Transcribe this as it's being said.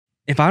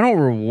if I don't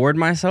reward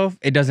myself,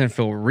 it doesn't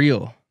feel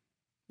real.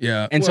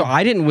 Yeah. And so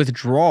I didn't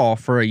withdraw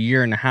for a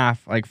year and a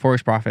half, like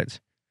Forex profits,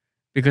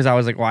 because I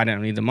was like, well, I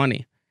didn't need the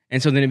money.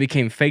 And so then it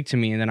became fake to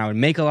me, and then I would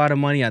make a lot of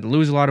money, I'd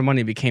lose a lot of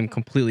money. It became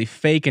completely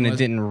fake, and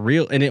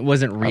it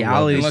wasn't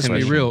reality. Let's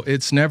be real.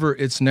 It's never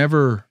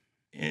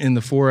in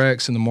the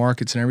Forex and the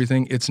markets and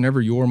everything. It's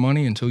never your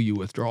money until you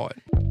withdraw it.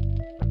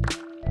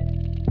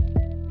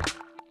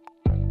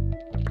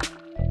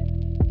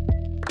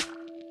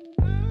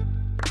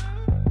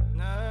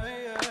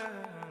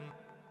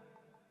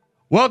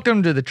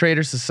 Welcome to the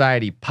Trader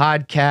Society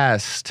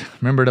podcast.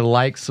 Remember to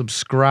like,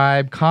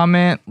 subscribe,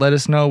 comment. Let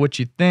us know what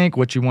you think,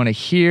 what you want to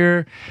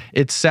hear.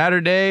 It's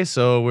Saturday,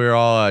 so we're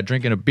all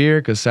drinking a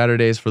beer because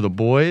Saturday is for the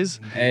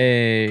boys.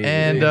 Hey.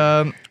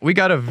 And we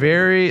got a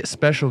very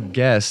special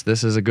guest.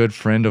 This is a good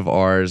friend of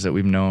ours that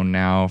we've known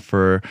now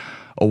for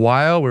a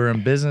while. We were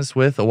in business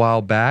with a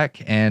while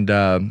back,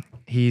 and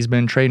he's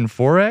been trading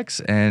Forex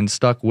and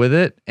stuck with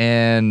it.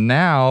 And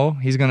now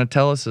he's going to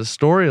tell us his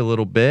story a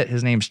little bit.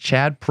 His name's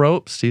Chad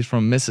Propst. He's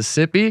from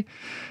Mississippi.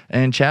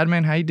 And Chad,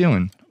 man, how you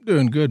doing?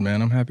 Doing good,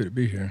 man. I'm happy to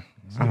be here.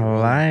 I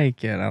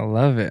like it. I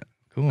love it.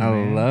 Cool, I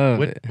man.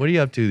 love it. What are you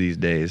up to these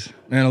days?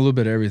 Man, a little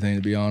bit of everything,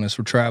 to be honest.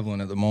 We're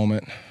traveling at the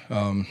moment.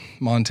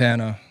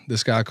 Montana,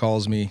 this guy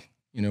calls me,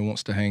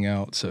 wants to hang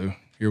out. So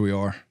here we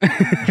are.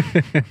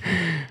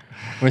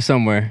 We're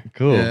somewhere.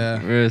 Cool.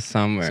 Yeah. We're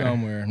somewhere.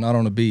 Somewhere. Not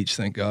on a beach,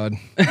 thank God.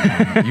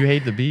 You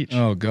hate the beach?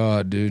 Oh,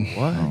 God, dude.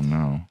 What? Oh,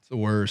 no. It's the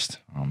worst.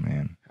 Oh,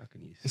 man.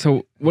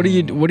 So what are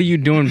you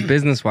doing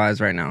business wise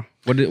right now?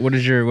 What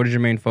is your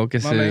main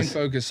focus? My main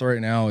focus right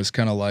now is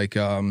kind of like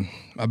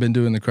I've been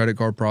doing the credit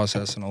card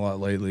processing a lot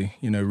lately.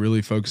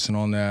 Really focusing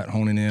on that,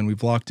 honing in.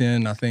 We've locked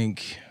in, I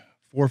think,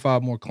 4 or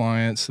 5 more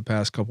clients the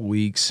past couple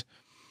weeks,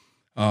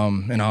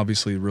 and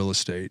obviously real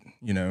estate.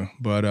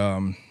 But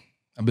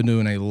I've been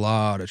doing a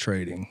lot of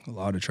trading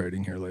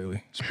here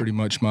lately. It's pretty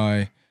much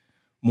my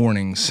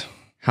mornings.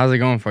 How's it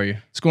going for you?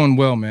 It's going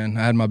well, man.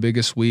 I had my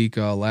biggest week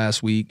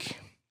last week.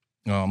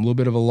 A little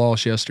bit of a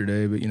loss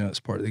yesterday, but it's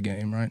part of the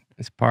game, right?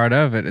 It's part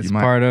of it.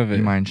 Part of it.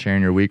 You mind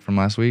sharing your week from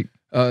last week?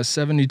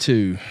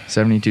 72.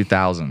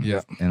 72,000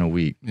 Yep. in a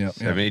week. Yep.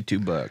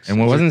 $72. And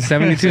what Wasn't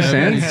 72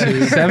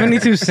 cents?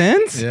 72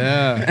 cents?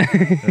 Yeah.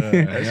 That's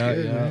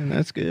good, man.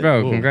 That's good.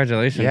 Bro, Cool.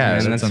 congratulations, Yeah,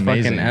 man. that's That's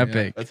amazing. fucking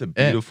epic. That's a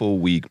beautiful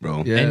week,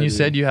 bro. Yeah, And you dude.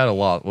 said you had a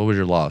loss. What was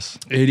your loss?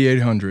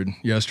 8,800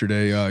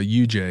 yesterday.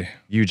 UJ.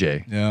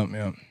 UJ.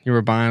 Yeah. You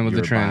were buying with You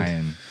the were trend.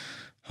 buying.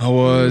 I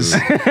was.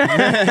 Should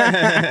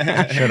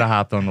have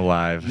hopped on the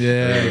live.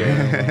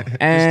 Yeah.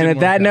 And at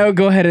that note,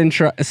 go ahead and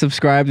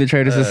subscribe to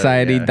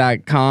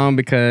TraderSociety.com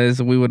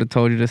because we would have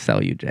told you to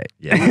sell you, Jay.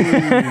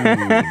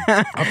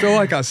 Yeah. I feel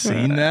like I've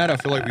seen that. I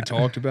feel like we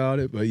talked about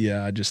it, but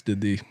yeah, I just did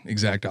the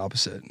exact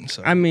opposite. And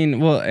so I mean,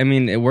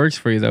 it works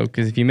for you though,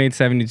 because if you made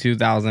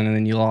 72,000 and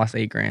then you lost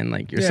 $8,000,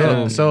 like you're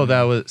still. So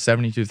that was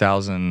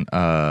 72,000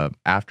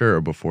 after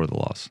or before the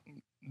loss?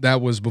 that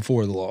was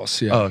before the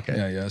loss. Yeah. Oh,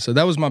 okay. Yeah. So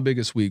that was my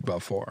biggest week by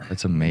far.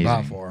 That's amazing.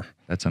 By far.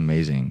 That's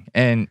amazing.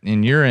 And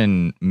you're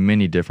in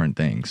many different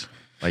things.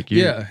 Like you.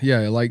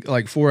 Yeah. Like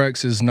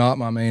Forex is not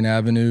my main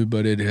avenue,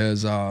 but it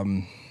has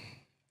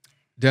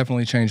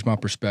definitely changed my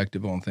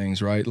perspective on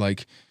things. Right.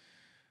 Like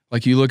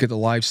you look at the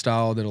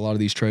lifestyle that a lot of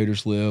these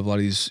traders live, a lot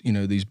of these,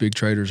 these big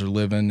traders are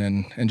living,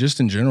 and just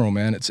in general,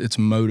 man, it's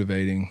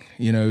motivating,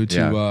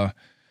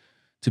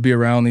 to be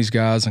around these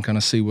guys and kind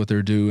of see what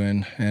they're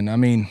doing. And I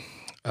mean,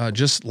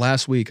 just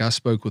last week I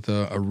spoke with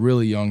a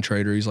really young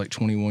trader. He's like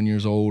 21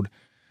 years old,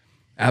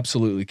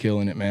 absolutely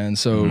killing it, man.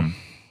 So,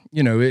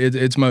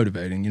 it's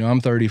motivating.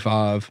 I'm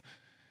 35,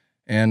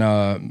 and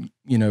I'm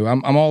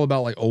all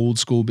about like old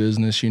school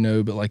business,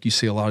 but like you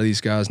see a lot of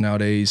these guys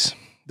nowadays,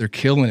 they're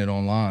killing it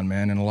online,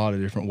 man, in a lot of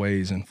different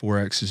ways, and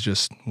Forex is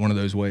just one of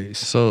those ways.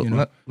 So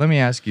let me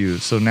ask you.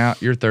 So now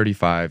you're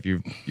 35.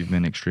 You've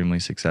been extremely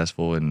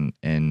successful,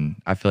 and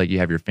I feel like you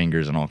have your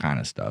fingers in all kind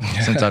of stuff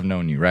since I've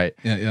known you, right?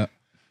 Yeah.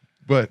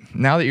 But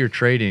now that you're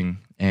trading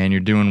and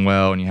you're doing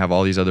well, and you have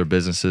all these other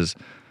businesses,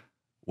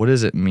 what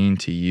does it mean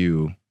to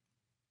you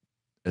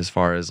as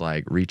far as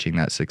like reaching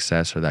that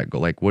success or that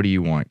goal? Like, what do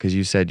you want? Because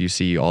you said you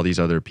see all these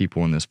other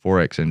people in this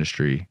Forex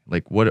industry.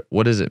 Like, what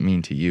does it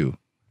mean to you?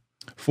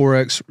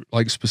 Forex,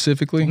 like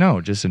specifically?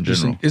 No, just in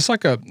general. It's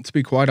like to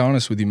be quite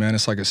honest with you, man,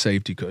 it's like a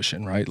safety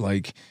cushion, right?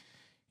 Like,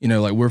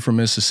 like we're from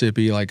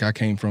Mississippi, like I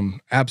came from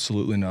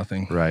absolutely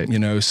nothing. Right.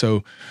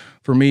 So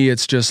for me,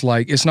 it's just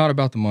like, it's not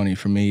about the money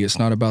for me. It's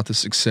not about the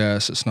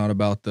success. It's not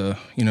about the,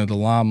 the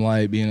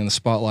limelight, being in the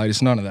spotlight.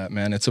 It's none of that,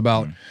 man. It's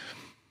about,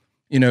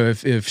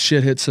 if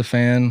shit hits the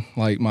fan,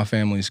 like my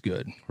family's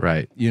good.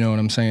 Right. You know what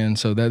I'm saying?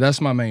 So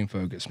that's my main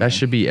focus, man. That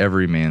should be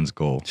every man's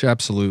goal.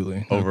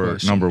 Absolutely. No Over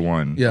question. number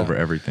one, Yeah. over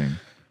everything.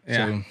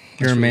 Yeah. So,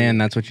 You're a man.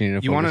 That's what you need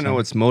to You want to focus know on.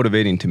 what's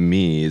motivating to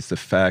me is the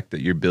fact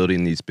that you're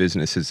building these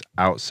businesses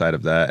outside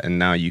of that, and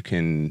now you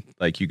can,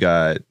 like, you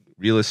got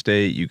real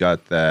estate, you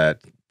got that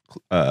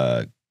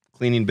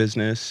cleaning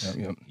business,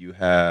 Yep. you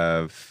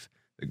have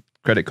a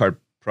credit card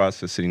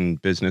processing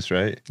business,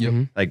 right? Yep.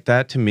 Mhm. Like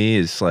that to me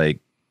is like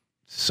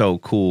so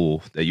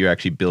cool that you're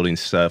actually building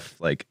stuff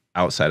like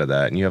outside of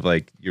that, and you have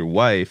like your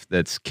wife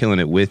that's killing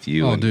it with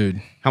you. Oh, and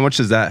dude. how much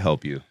does that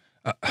help you?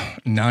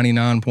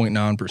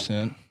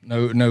 99.9%.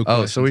 No.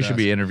 Oh, so we questions should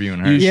be asked. interviewing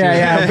her.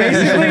 Yeah.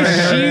 Basically,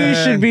 she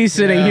should be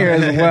sitting here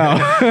as well.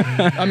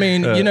 I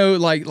mean, you know,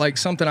 like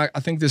something. I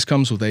think this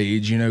comes with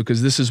age, you know,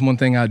 because this is one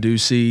thing I do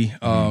see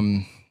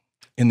in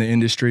the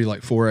industry,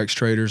 like Forex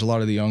traders. A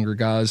lot of the younger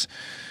guys,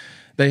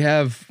 they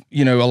have,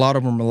 you know, a lot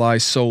of them rely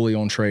solely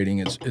on trading.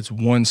 It's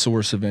one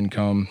source of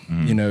income.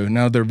 You know,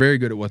 now they're very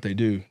good at what they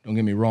do. Don't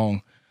get me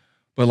wrong.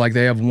 But like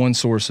they have one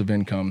source of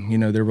income, you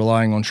know, they're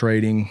relying on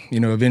trading, you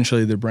know,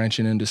 eventually they're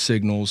branching into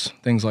signals,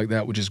 things like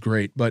that, which is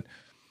great. But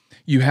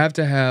you have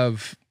to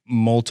have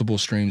multiple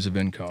streams of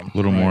income. A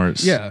little more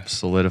Yeah.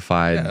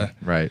 solidified. Yeah.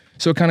 Right.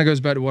 So it kind of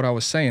goes back to what I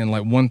was saying,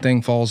 like one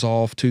thing falls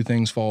off, two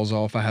things falls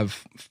off. I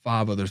have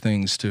 5 other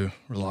things to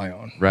rely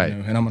on. Right. You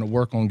know, and I'm going to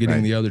work on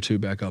getting the other 2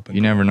 back up. And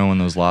You never know when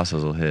those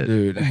losses will hit.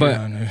 dude. But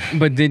yeah, I know.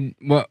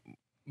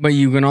 but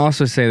you can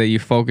also say that you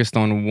focused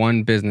on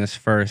one business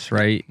first,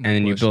 right? And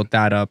then you question. built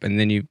that up, and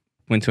then you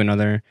went to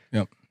another.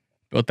 Yep.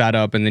 Built that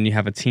up, and then you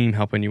have a team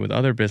helping you with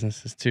other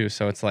businesses too.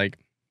 So it's like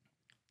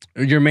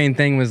your main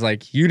thing was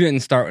like you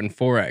didn't start in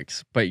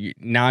Forex, but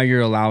now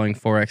you're allowing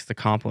Forex to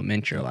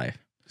complement your life.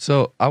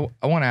 So I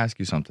want to ask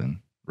you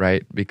something,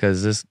 right?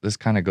 Because this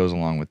kind of goes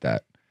along with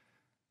that.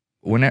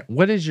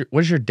 What does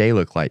your day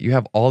look like? You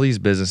have all these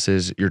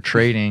businesses, you're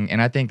trading,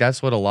 and I think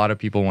that's what a lot of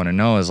people want to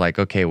know is like,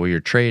 okay, well, you're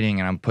trading,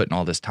 and I'm putting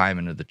all this time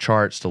into the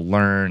charts to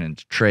learn and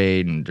to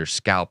trade, and they're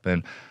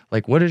scalping.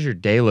 Like, what does your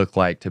day look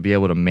like to be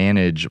able to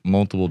manage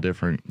multiple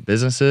different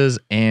businesses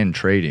and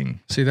trading?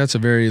 See, that's a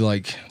very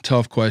like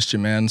tough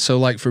question, man. So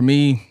like for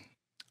me,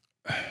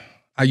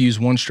 I use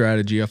one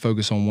strategy. I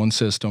focus on one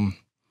system,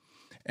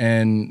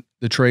 and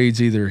the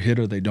trades either hit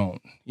or they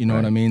don't. You know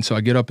what I mean? So I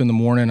get up in the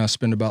morning, I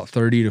spend about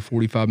 30 to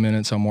 45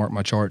 minutes. I mark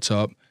my charts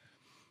up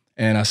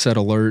and I set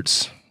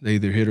alerts. They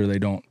either hit or they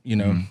don't, you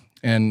know.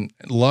 And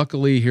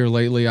luckily here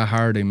lately, I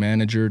hired a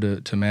manager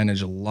to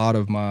manage a lot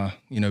of my,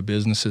 you know,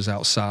 businesses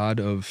outside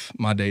of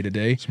my day to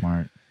day.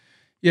 Smart.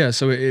 Yeah,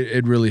 so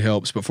it really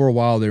helps. But for a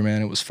while there,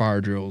 man, it was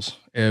fire drills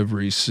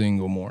every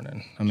single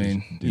morning. I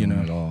mean, you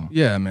know, it all.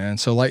 yeah, man.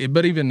 So like,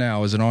 but even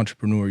now as an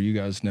entrepreneur, you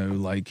guys know,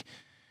 like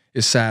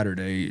it's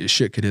Saturday,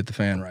 shit could hit the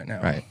fan right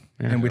now. Right.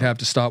 And we'd have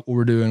to stop what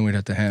we're doing. We'd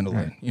have to handle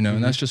it, you know,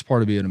 and that's just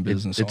part of being in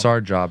business. It's our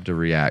job to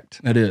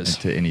react. It is.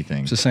 To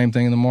anything. It's the same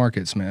thing in the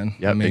markets, man.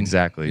 Yep,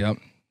 exactly. Yep.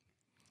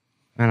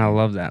 And I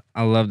love that.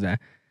 I love that.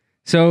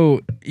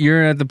 So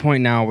you're at the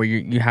point now where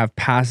you have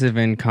passive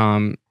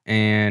income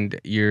and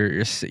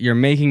you're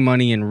making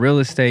money in real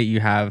estate. You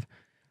have,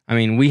 I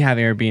mean, we have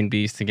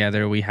Airbnbs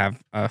together. We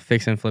have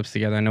fix and flips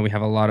together. I know we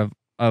have a lot of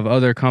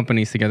other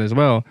companies together as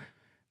well.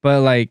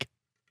 But like,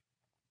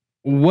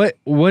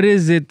 what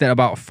is it that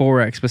about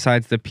Forex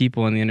besides the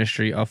people in the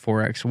industry of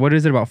Forex? What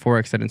is it about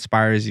Forex that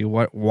inspires you?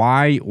 Why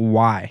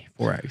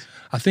Forex?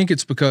 I think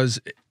it's because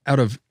out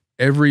of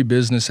every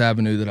business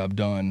avenue that I've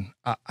done,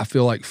 I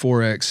feel like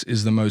Forex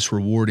is the most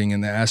rewarding in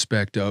the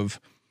aspect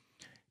of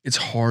it's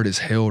hard as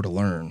hell to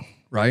learn,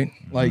 right?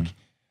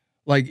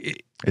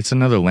 It's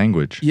another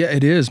language. Yeah,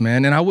 it is,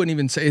 man. And I wouldn't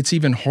even say it's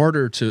even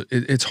harder to,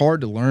 it's hard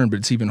to learn, but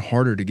it's even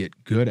harder to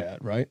get good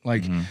at, right?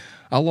 Like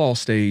I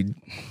lost I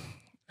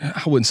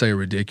wouldn't say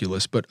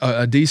ridiculous, but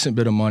a decent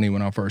bit of money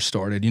when I first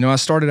started. You know, I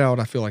started out,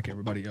 I feel like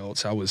everybody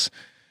else, I was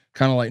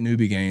kind of like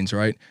newbie gains,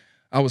 right?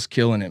 I was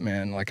killing it,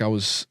 man. Like I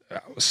was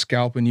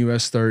scalping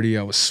US 30.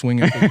 I was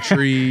swinging for the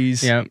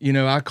trees. Yeah. You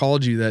know, I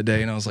called you that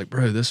day and I was like,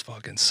 bro, this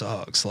fucking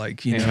sucks.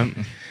 Like, you know,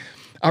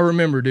 I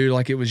remember, dude,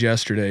 like it was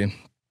yesterday.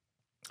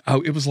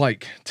 It was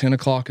like 10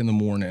 o'clock in the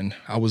morning.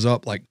 I was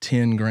up like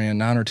 10 grand,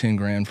 9 or 10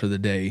 grand for the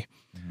day.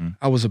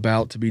 I was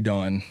about to be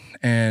done.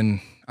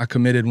 And I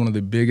committed one of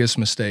the biggest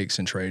mistakes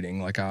in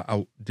trading. Like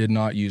I did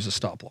not use a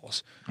stop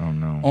loss. Oh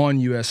no. On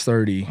US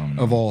 30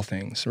 of all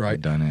things, right?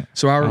 I've done it.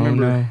 So I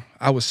remember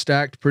I was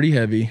stacked pretty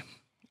heavy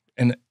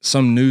and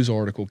some news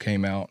article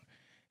came out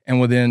and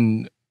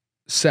within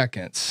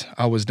seconds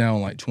I was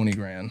down like 20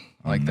 grand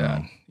like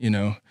that, you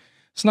know.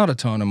 It's not a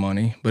ton of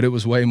money, but it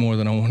was way more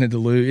than I wanted to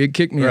lose. It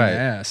kicked me in the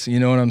ass. You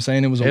know what I'm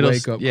saying? It was a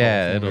wake up call.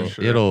 Yeah,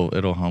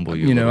 it'll humble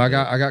you. You know, I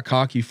got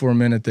cocky for a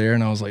minute there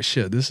and I was like,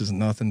 shit, this is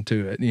nothing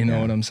to it. You know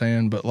what I'm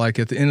saying? But like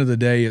at the end of the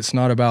day, it's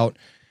not about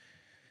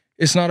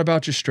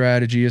your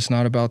strategy. It's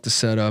not about the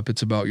setup.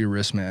 It's about your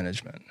risk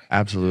management.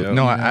 Absolutely. Yep.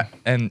 No,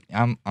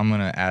 I'm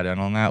gonna add in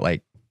on that.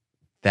 Like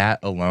that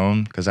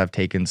alone, because I've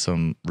taken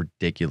some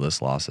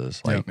ridiculous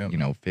losses, like you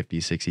know,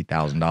 $50,000,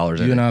 $60,000.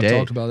 You and I have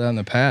talked about that in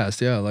the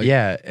past. Yeah, like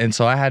and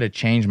so I had to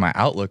change my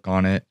outlook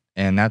on it,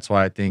 and that's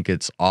why I think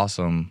it's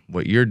awesome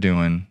what you're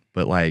doing.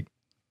 But like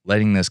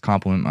letting this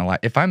complement my life.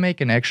 If I make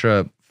an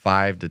extra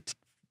 $5 to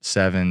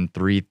 $7,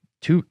 $3,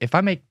 $2, if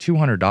I make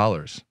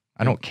 $200,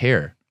 I don't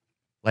care.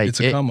 Like it's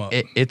a come up.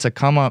 It's a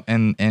come up,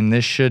 and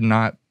this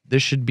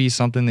should be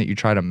something that you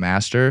try to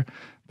master,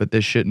 but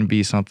this shouldn't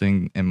be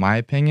something, in my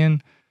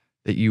opinion,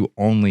 that you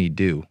only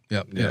do.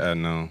 Yep. Yeah,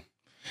 no.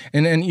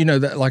 And you know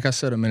that, like I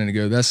said a minute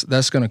ago,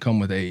 that's going to come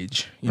with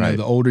age. You know,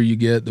 the older you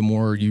get, the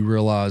more you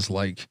realize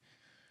like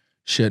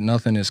shit,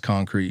 nothing is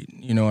concrete.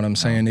 You know what I'm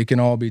saying? It can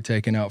all be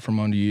taken out from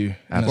under you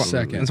in a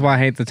second. That's why I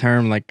hate the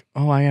term like,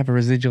 oh, I have a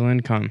residual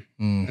income.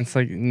 It's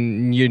like,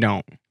 you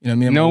don't. You know,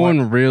 me and no my wife-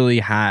 one really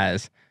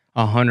has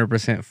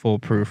 100%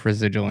 foolproof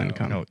residual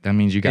income. No, that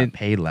means you got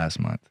paid last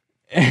month.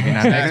 Maybe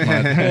not next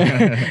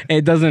month.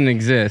 It doesn't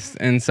exist.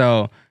 And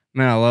so,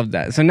 man, I love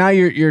that. So now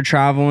you're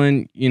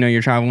traveling, you know,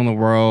 you're traveling the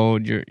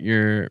world.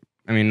 You're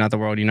I mean, not the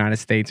world, United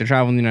States. You're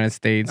traveling the United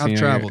States. I've you know,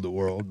 traveled the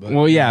world. But,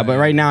 well, yeah, but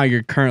right now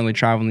you're currently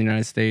traveling the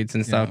United States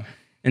and stuff. Yeah.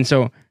 And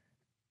so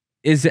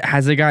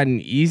has it gotten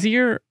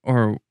easier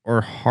or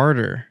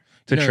harder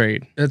to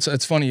trade?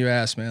 It's funny you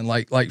ask, man.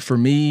 Like for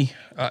me,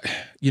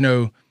 you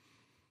know,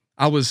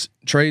 I was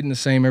trading the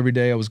same every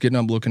day. I was getting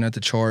up looking at the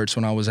charts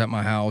when I was at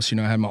my house. You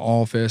know, I had my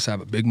office, I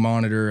have a big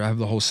monitor, I have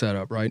the whole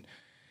setup, right?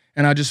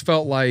 And I just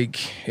felt like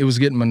it was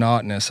getting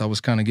monotonous. I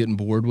was kind of getting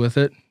bored with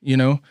it, you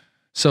know?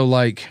 So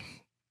like,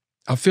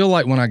 I feel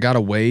like when I got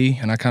away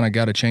and I kind of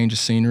got a change of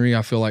scenery,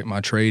 I feel like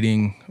my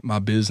trading, my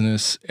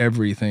business,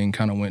 everything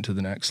kind of went to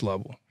the next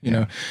level, you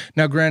know?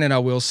 Now, granted, I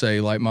will say,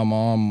 like, my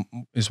mom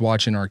is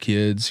watching our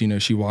kids, you know,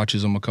 she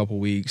watches them a couple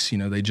weeks, you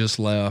know, they just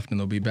left and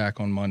they'll be back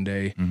on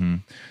Monday.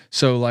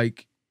 So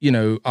like, you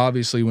know,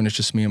 obviously when it's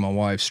just me and my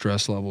wife,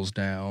 stress levels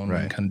down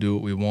and kind of do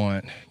what we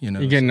want, you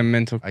know. You're getting a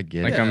mental, I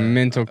get like it. a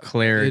mental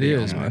clarity. It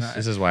is, almost. man.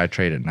 This is why I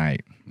trade at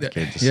night.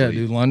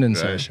 Dude, London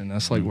session.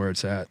 That's like where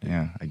it's at.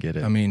 Yeah, I get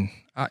it. I mean,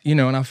 you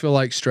know, and I feel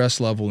like stress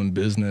level in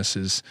business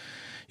is,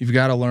 you've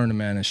got to learn to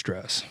manage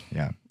stress.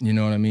 Yeah. You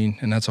know what I mean?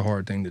 And that's a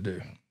hard thing to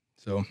do.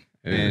 So,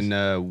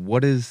 And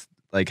what is,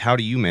 like, how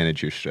do you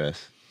manage your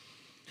stress?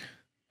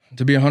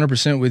 to be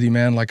 100% with you,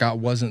 man, like I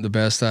wasn't the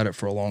best at it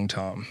for a long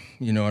time.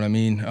 You know what I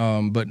mean?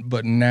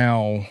 But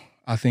now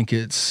I think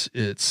it's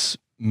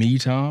me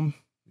time.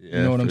 Yeah,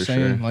 You know what I'm for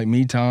saying? sure. Like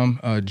me time,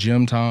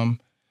 gym time.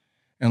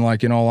 And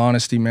like, in all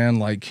honesty, man,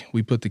 like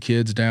we put the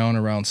kids down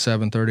around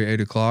 7:30,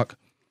 8 o'clock.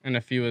 And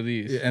a few of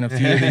these. And a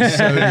few of these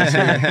sodas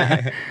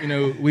here. You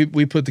know,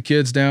 we put the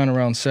kids down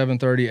around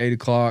 7:30, 8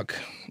 o'clock.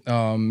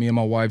 Me and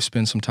my wife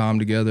spend some time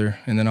together,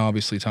 and then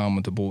obviously time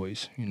with the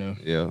boys, you know.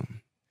 Yeah.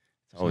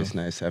 It's always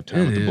nice to have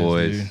time with the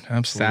boys. Dude,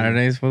 absolutely.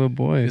 Saturdays for the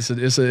boys.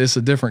 It's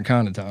a different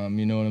kind of time,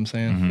 you know what I'm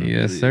saying?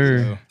 Yes,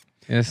 sir. So,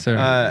 Yes,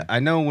 sir. I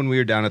know when we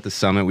were down at the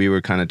summit, we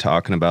were kind of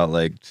talking about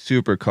like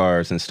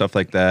supercars and stuff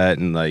like that,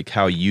 and like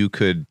how you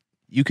could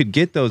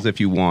get those if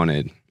you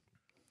wanted,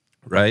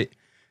 right?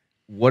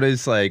 What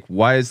is like,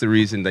 why is the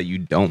reason that you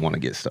don't want to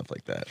get stuff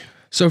like that?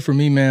 so for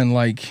me, man,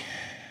 like,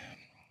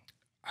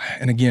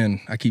 and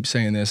again, I keep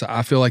saying this,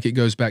 I feel like it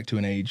goes back to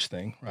an age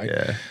thing, right?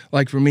 Yeah.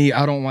 Like for me,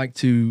 I don't like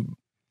to,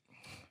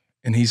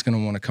 and he's gonna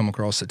want to come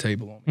across the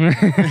table on me.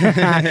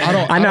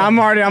 I know. I'm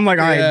like,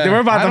 all right, Yeah. we're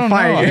about to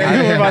fight.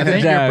 We're about I to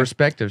think your jab.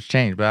 perspective's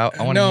changed, but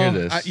I want to hear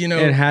this. you know,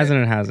 It hasn't.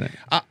 It hasn't.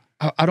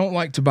 I don't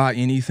like to buy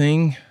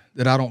anything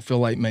that I don't feel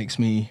like makes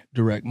me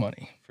direct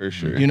money. For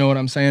sure. You know what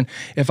I'm saying?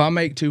 If I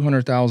make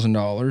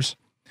 $200,000,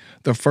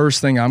 the first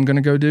thing I'm going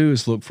to go do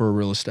is look for a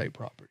real estate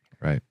property.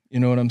 Right. You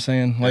know what I'm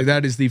saying? Like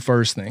that is the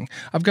first thing.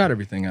 I've got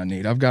everything I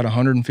need. I've got a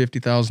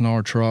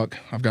 $150,000 truck.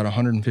 I've got a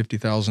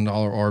 $150,000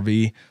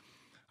 RV.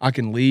 I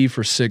can leave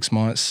for 6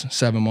 months,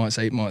 7 months,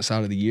 8 months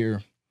out of the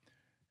year,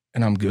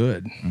 and I'm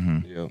good.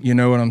 Yeah. You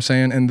know what I'm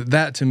saying? And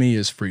that to me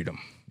is freedom.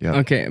 Yeah.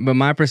 Okay, but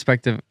my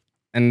perspective,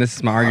 and this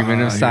is my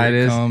argumentative side,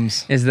 Here it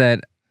comes. is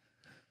that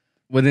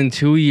within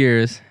 2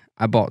 years,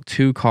 I bought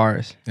 2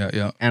 cars,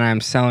 Yeah. and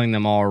I'm selling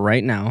them all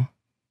right now,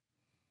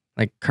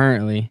 like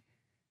currently,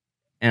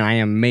 and I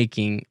am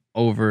making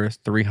over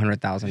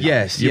 $300,000.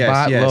 Yes, You yes,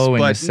 buy yes. low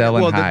and you but, sell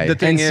in high. The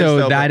thing And is, so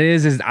though, that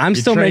is I'm You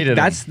still making traded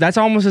 'em. that's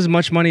almost as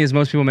much money as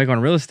most people make on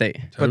real estate.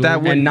 but that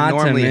And wouldn't not to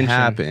normally mention-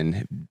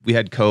 happen. We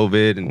had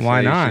COVID and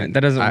Why not? That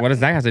doesn't. What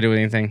does that have to do with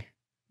anything?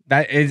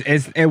 That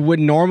is it would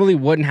normally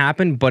wouldn't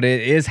happen, but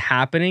it is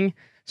happening.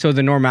 So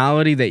the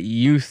normality that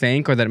you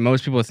think or that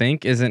most people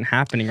think isn't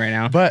happening right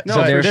now. But No,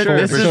 so for therefore- sure.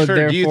 this For is so sure.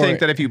 Do you therefore- think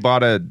that if you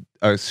bought a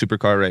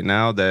supercar right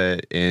now,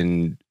 that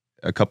in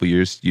a couple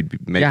years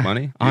you'd make yeah,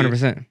 money?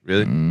 100%.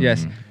 Really?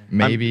 Yes.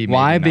 Maybe.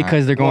 Why? maybe not.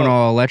 Because they're going Well-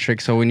 all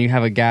electric. So when you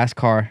have a gas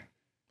car,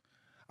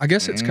 I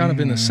guess it's kind of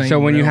been the same. so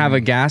when you realm. have a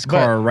gas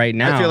car right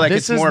now, I feel like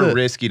This it's is more the-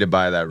 risky to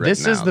buy that right now.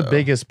 This is the though.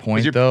 biggest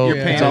point, You're- though. You're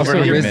paying It's over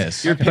also your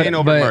risk. You're paying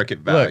over but- market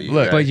value.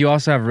 look, right? but you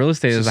also have real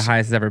estate as the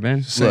highest it's ever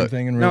been. Same Look,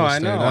 thing in real No,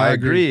 estate. I know. I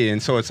agree.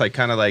 And so it's like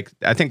kind of like,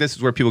 I think this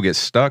is where people get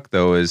stuck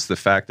though, is the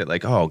fact that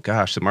like, oh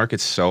gosh, the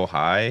market's so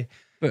high.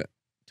 But-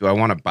 do I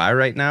want to buy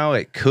right now?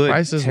 It could.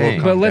 Prices will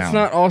tank. come But let's down.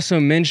 not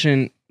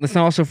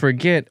also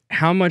forget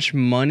how much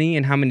money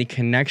and how many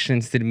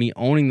connections did me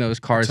owning those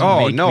cars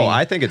Oh make no, me.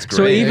 I think it's great.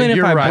 So even if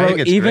You're I right. broke, think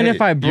it's even great.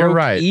 if I You're broke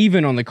right.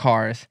 even on the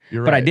cars,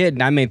 You're but I right.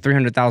 did. I made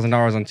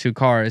 $300,000 on 2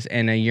 cars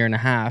in a year and a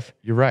half.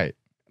 You're right.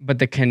 But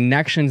the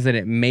connections that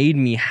it made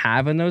me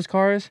have in those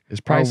cars It's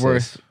are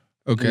priceless.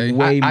 worth Okay.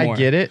 way I more.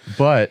 get it,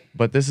 but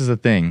this is the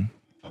thing.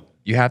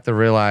 You have to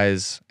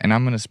realize, and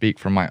I'm going to speak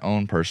from my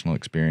own personal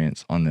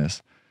experience on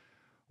this.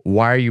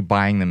 Why are you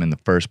buying them in the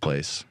first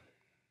place?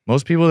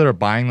 Most people that are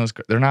buying those,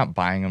 they're not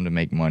buying them to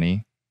make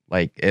money.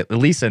 Like at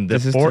least in the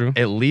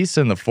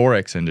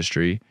Forex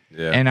industry.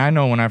 Yeah. And I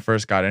know when I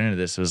first got into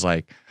this, it was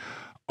like,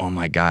 oh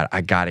my God,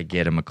 I gotta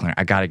get a McLaren.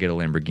 I gotta get a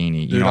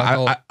Lamborghini. Dude,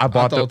 I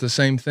thought the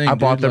same thing. I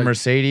bought the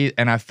Mercedes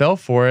and I fell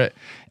for it.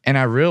 And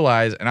I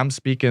realized, and I'm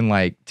speaking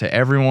like to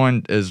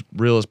everyone as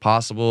real as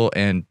possible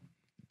and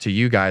to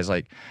you guys,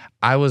 like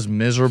I was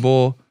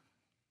miserable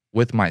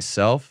with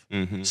myself.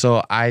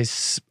 So I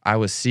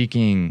was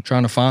seeking,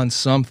 trying to find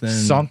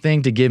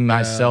something to give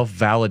myself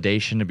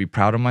validation, to be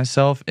proud of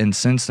myself. And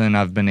since then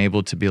I've been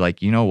able to be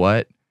like, you know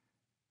what?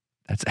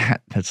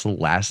 That's the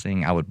last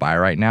thing I would buy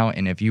right now.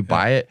 And if you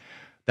buy it,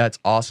 that's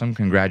awesome.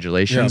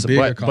 Congratulations.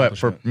 But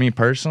for me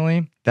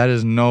personally, that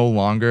is no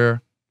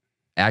longer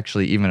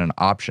actually even an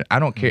option. I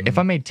don't care. If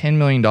I made $10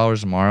 million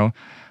tomorrow,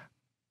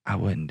 I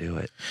wouldn't do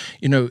it.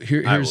 You know,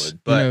 here's,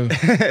 but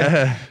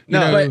that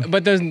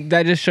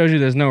just shows you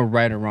there's no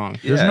right or wrong.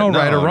 There's no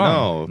right or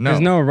wrong. No.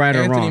 There's no right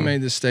or wrong. Anthony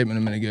made this statement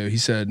a minute ago. He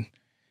said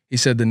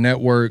the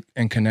network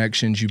and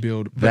connections you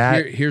build.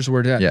 But here's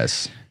where that.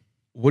 Yes.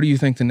 What do you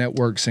think the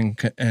networks and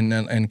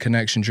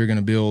connections you're going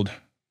to build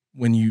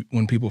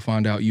when people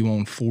find out you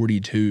own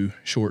 42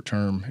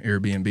 short-term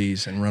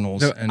Airbnbs and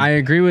rentals? So I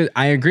agree with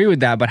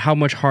that, but how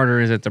much harder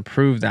is it to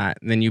prove that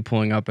than you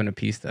pulling up in a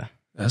Pista?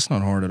 That's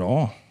not hard at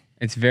all.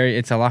 It's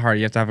a lot harder.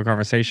 You have to have a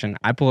conversation.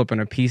 I pull up in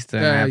a Pista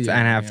and I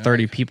have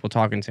 30 people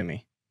talking to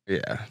me.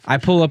 Yeah. I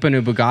pull up in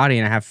a Bugatti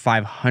and I have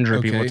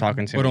 500 people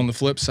talking to me. But on the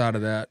flip side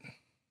of that,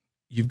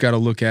 you've got to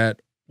look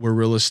at where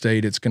real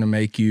estate, it's going to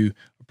make you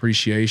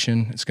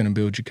appreciation, it's going to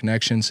build you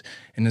connections,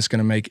 and it's going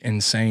to make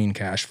insane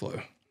cash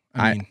flow.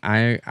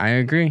 I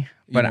agree.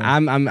 But I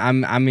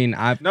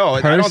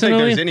don't think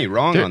there's any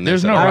wrong on this.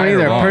 There's no I right don't or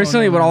either. wrong.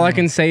 Personally, but all I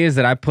can say is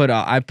that I put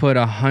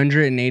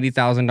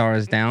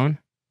 $180,000 down,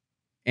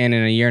 and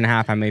in a year and a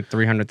half, I made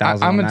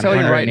 $300,000. I'm gonna tell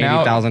you right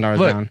now.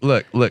 down.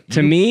 Look.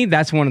 To me,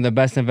 that's one of the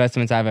best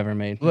investments I've ever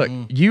made. Look,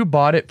 you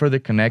bought it for the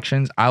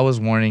connections. I was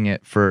wanting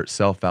it for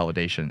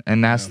self-validation,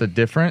 and that's the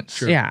difference.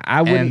 Sure. Yeah,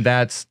 I wouldn't. And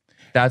that's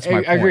my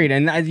point. Agreed.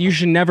 And you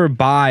should never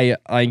buy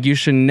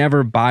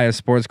a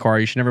sports car.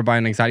 You should never buy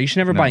an exotic. You should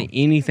never buy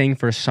anything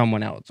for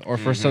someone else or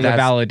for the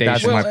validation.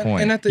 That's my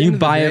point. And at the end You of the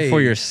buy day, it for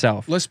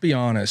yourself. Let's be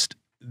honest.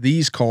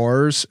 These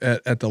cars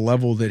at the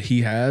level that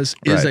he has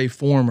is a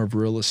form of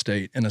real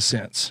estate in a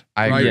sense.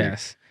 I agree.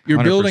 Yes. You're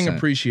 100%. building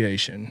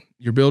appreciation.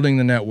 You're building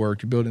the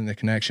network. You're building the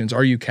connections.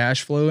 Are you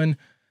cash flowing?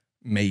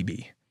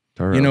 Maybe.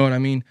 Totally. You know what I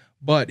mean?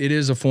 But it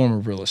is a form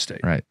of real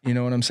estate. Right. You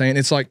know what I'm saying?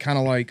 It's like kind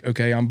of like,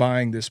 okay, I'm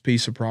buying this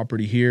piece of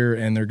property here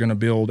and they're going to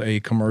build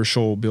a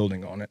commercial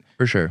building on it.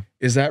 For sure.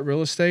 Is that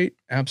real estate?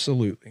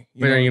 Absolutely.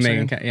 But are you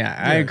making?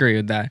 I agree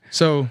with that.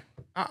 So,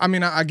 I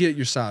mean, I get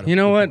your side. You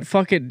know what?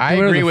 Fuck it. Do I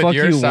whatever agree the with fuck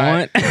your you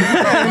side. want.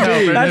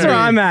 That's where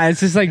I'm at. It's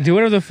just like do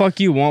whatever the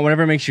fuck you want,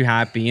 whatever makes you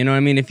happy. You know what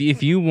I mean?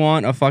 If you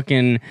want a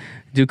fucking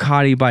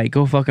Ducati bike,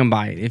 go fucking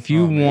buy it. If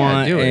you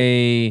want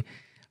a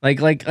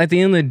like at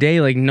the end of the day,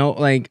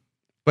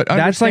 But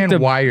that's like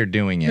understand why you're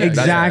doing it.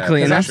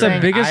 Exactly, and that's the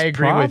biggest I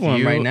agree problem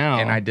with you, right now.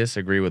 and I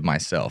disagree with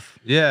myself.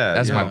 Yeah.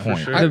 That's my for point.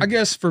 sure. I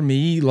guess for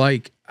me,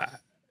 like,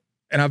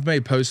 and I've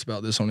made posts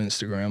about this on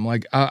Instagram.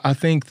 Like, I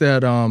think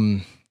that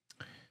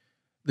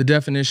the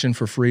definition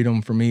for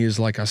freedom for me is,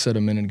 like I said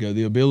a minute ago,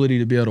 the ability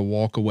to be able to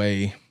walk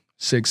away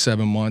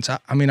 6-7 months.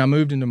 I mean, I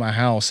moved into my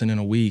house and in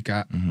a week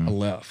I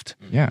left.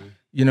 Yeah.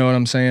 You know what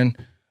I'm saying?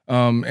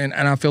 And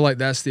I feel like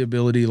that's the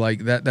ability,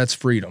 like that's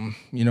freedom.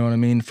 You know what I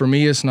mean? For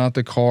me, it's not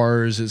the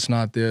cars, it's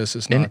not this,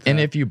 it's not that. And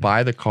if you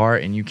buy the car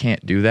and you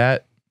can't do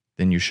that,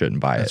 then you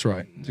shouldn't buy it. That's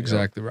right. That's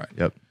exactly right.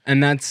 Yep.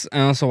 And that's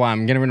also why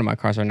I'm getting rid of my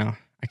cars right now.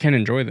 I can't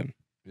enjoy them.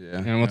 Yeah.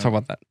 And we'll talk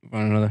about that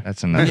on another.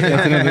 That's another.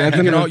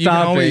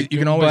 You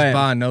can always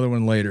buy another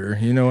one later.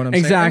 You know what I'm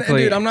saying?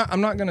 Exactly. And dude,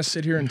 I'm not gonna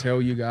sit here and tell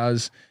you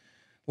guys,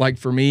 like,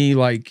 for me,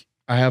 like,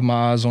 I have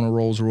my eyes on a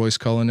Rolls Royce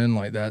Cullinan.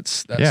 Like,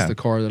 that's the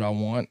car that I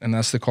want, and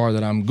that's the car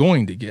that I'm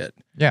going to get.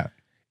 Yeah.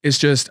 It's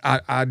just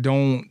I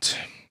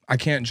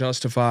can't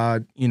justify,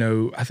 you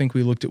know, I think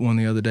we looked at one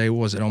the other day,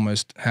 what was it,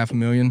 almost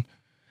 $500,000?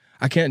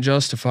 I can't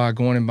justify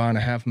going and buying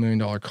a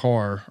 $500,000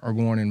 car or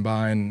going and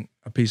buying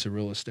a piece of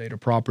real estate or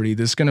property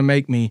that's going to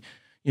make me,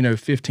 you know,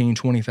 $15,000,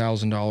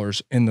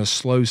 $20,000 in the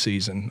slow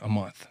season a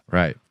month.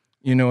 Right.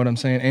 You know what I'm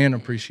saying? And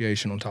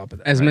appreciation on top of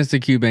that. As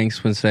Mr. Q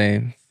Banks would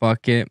say,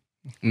 fuck it,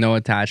 no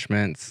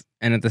attachments.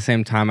 And at the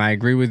same time, I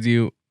agree with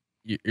you.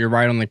 You're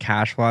right on the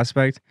cash flow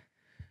aspect.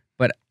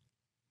 But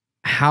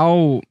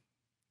how,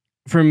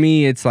 for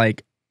me, it's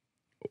like,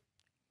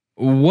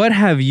 what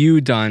have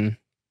you done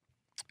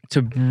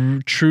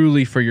to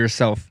truly for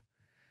yourself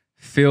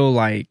feel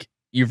like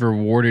you've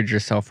rewarded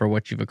yourself for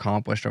what you've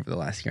accomplished over the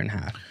last year and a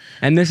half?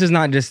 And this is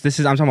not just,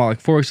 I'm talking about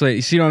like Forex related.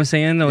 You see what I'm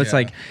saying though? It's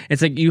like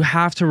you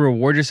have to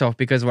reward yourself,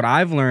 because what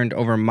I've learned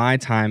over my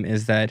time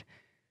is that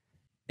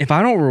if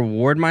I don't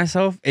reward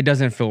myself, it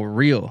doesn't feel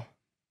real.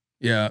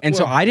 Yeah. And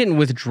so I didn't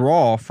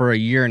withdraw for a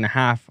year and a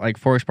half, like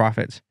Forex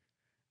profits,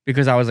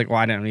 because I was like, well,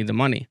 I didn't need the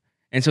money.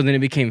 And so then it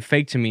became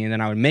fake to me, and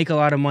then I would make a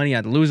lot of money,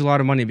 I'd lose a lot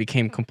of money. It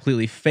became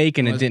completely fake,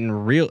 and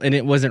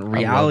it wasn't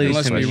reality.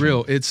 Let's to me. be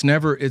real. It's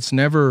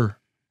never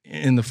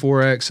in the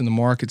Forex and the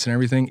markets and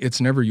everything, it's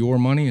never your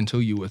money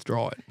until you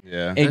withdraw it.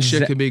 Yeah. That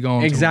shit could be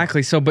gone.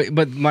 Exactly. So, but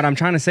what I'm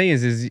trying to say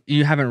is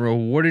you haven't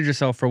rewarded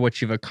yourself for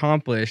what you've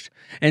accomplished.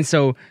 And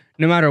so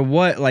no matter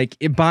what, like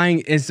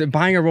buying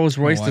a Rolls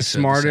Royce the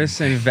smartest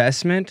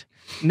investment?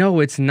 No,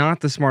 it's not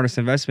the smartest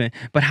investment.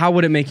 But how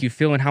would it make you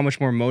feel, and how much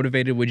more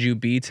motivated would you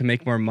be to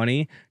make more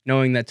money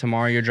knowing that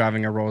tomorrow you're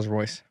driving a Rolls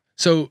Royce?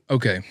 So,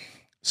 okay.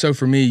 So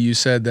for me, you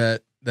said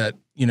that,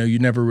 you know, you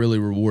never really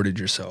rewarded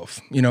yourself.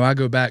 You know, I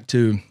go back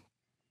to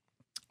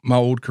my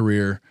old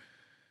career,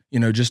 you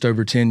know, just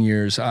over 10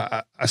 years,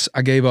 I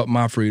gave up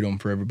my freedom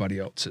for everybody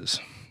else's.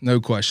 No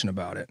question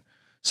about it.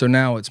 So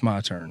now it's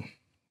my turn.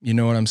 You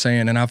know what I'm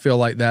saying? And I feel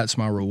like that's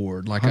my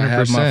reward. Like 100%. I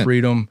have my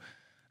freedom.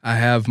 I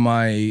have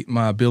my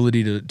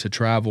ability to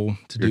travel,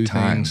 to do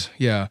things.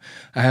 Yeah.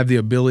 I have the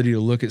ability to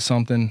look at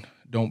something,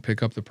 don't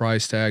pick up the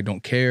price tag,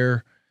 don't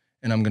care,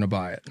 and I'm going to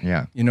buy it.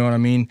 Yeah. You know what I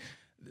mean?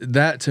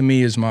 That to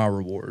me is my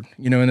reward.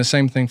 You know, and the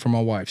same thing for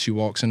my wife. She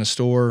walks in a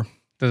store,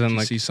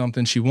 sees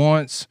something she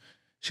wants,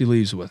 she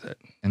leaves with it.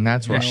 And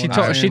that's what she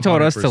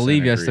told us to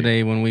leave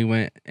yesterday when we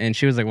went, and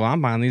she was like, "Well,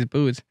 I'm buying these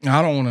boots."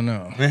 I don't want to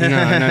know.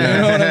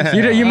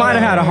 No. You might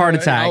have had a heart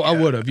attack. I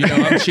would have. You know,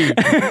 I'm cheap.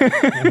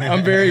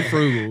 I'm very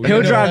frugal.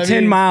 He'll drive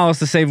 10 miles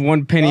to save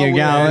 1 penny a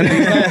gallon.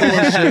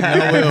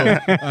 I will.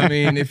 I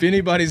mean, if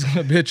anybody's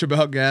gonna bitch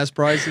about gas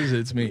prices,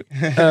 it's me.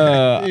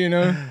 You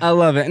know, I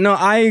love it. No,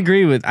 I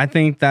agree with. I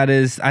think that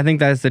is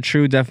the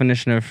true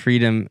definition of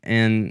freedom.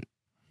 And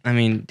I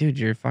mean, dude,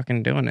 you're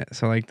fucking doing it.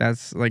 So like,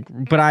 that's like,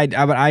 but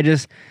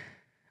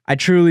I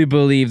truly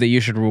believe that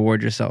you should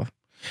reward yourself.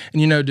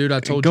 And you know, dude,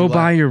 I told you. Go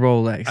buy your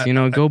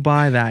Rolex. Go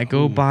buy that.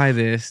 Go buy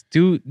this.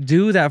 Do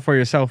that for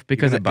yourself,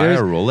 because buy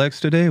a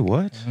Rolex today.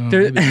 What?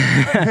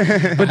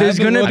 But there's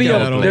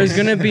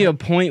gonna be a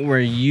point where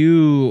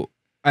you,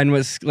 and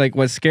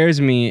what scares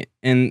me,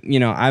 and you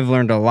know, I've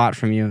learned a lot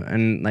from you,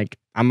 and like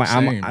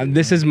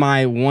this is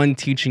my one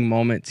teaching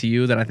moment to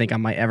you that I think I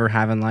might ever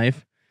have in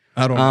life.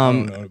 I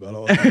don't know about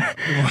all that.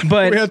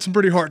 But we had some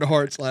pretty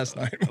heart-to-hearts last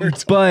night.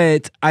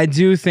 But I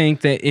do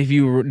think that if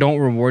you don't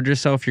reward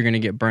yourself, you're going to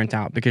get burnt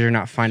out because you're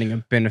not finding a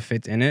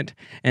benefit in it.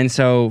 And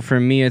so for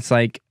me, it's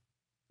like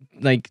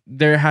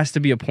there has to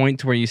be a point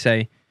to where you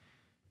say,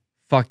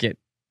 fuck it.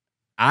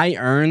 I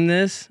earn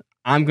this.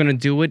 I'm going to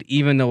do it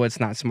even though it's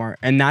not smart.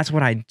 And that's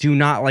what I do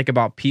not like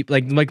about people.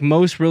 Like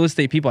most real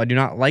estate people, I do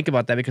not like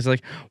about that, because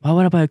like, why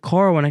would I buy a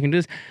car when I can do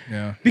this?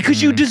 Yeah.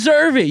 Because you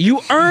deserve it.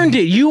 You earned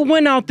it. You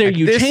went out there.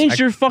 You changed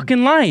your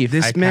fucking life.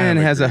 This man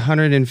has a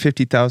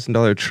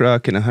 $150,000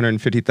 truck and a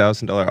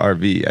 $150,000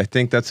 RV. I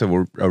think that's a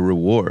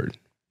reward.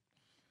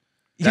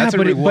 That's a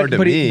reward to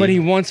me. But he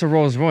wants a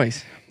Rolls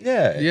Royce.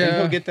 Yeah.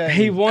 He'll get that.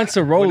 He wants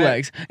a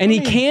Rolex. And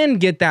he can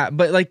get that.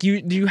 But like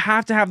you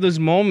have to have those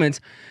moments.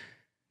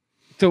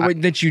 So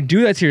that you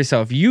do that to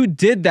yourself. You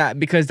did that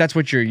because that's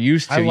what you're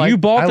used to. You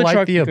bought the truck. I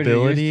like the because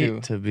ability you're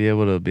used to be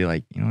able to be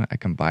like, you know what, I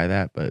can buy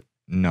that, but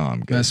no,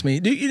 I'm good. That's me.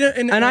 Dude, you know,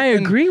 and I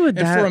agree with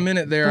that. And for a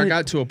minute there, I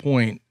got to a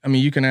point. I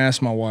mean, you can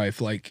ask my wife.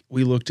 Like,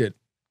 we looked at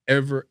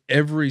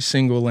every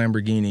single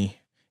Lamborghini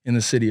in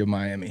the city of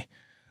Miami,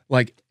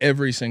 like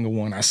every single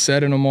one. I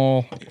sat in them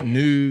all, new,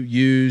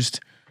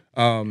 used.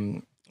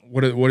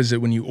 What is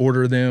it when you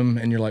order them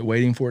and you're like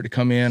waiting for it to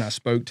come in? I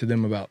spoke to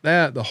them about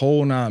that, the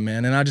whole nine,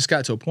 man. And I just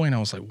got to a point, I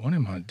was like, what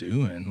am I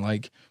doing?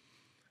 Like,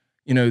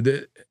 you know,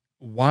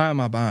 why am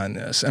I buying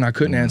this? And I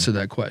couldn't answer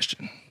that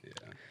question. Yeah.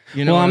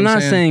 You know, well, I'm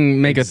not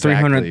saying make a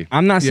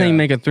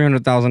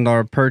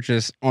 $300,000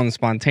 purchase on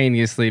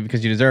spontaneously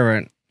because you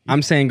deserve it.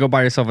 I'm saying go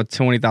buy yourself a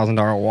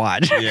 $20,000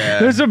 watch. Yeah.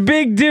 There's a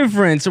big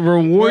difference.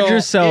 Reward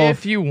yourself.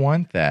 If you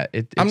want that.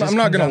 I'm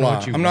not going to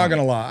lie. I'm not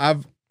going to lie.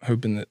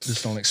 Hoping that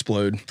this don't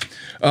explode.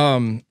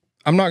 I'm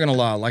not gonna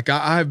lie. Like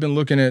I've been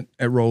looking at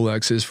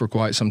Rolexes for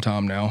quite some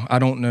time now. I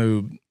don't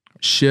know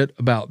shit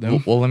about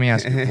them. Well, let me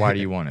ask you, why do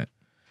you want it?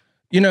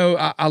 You know,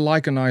 I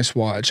like a nice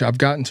watch. I've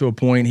gotten to a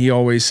point, he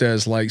always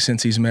says, like,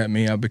 since he's met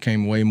me, I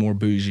became way more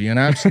bougie, and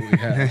I absolutely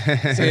have.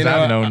 Since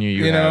I've known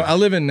you know, I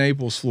live in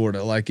Naples,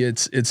 Florida. Like,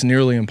 it's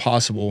nearly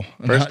impossible.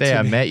 First day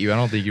I met you, I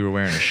don't think you were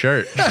wearing a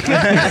shirt. You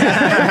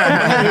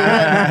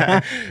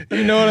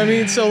know what I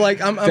mean? So, like,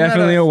 I'm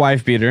definitely a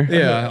wife beater.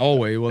 Yeah,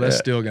 always. Well, that's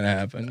still going to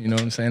happen. You know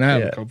what I'm saying? I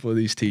have a couple of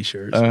these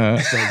T-shirts.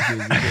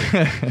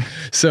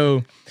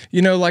 So,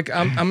 you know, like,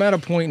 I'm at a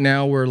point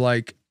now where,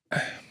 like,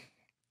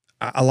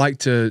 I like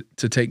to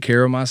take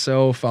care of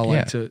myself. I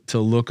like to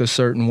look a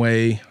certain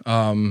way,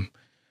 and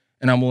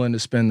I'm willing to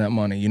spend that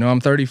money. You know, I'm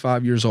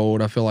 35 years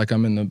old. I feel like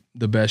I'm in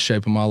the best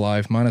shape of my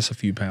life, minus a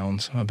few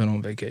pounds. I've been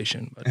on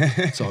vacation, but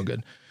it's all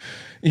good.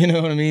 You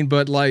know what I mean?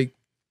 But like,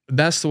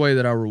 that's the way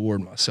that I reward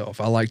myself.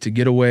 I like to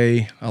get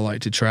away. I like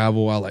to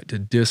travel. I like to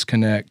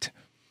disconnect,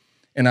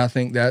 and I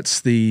think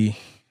that's the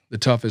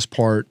toughest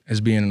part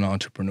as being an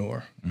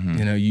entrepreneur. Mm-hmm.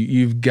 You know,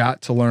 you've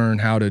got to learn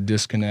how to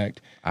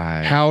disconnect,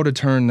 how to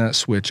turn that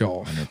switch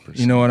off. 100%.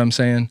 You know what I'm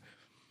saying?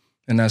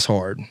 And that's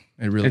hard.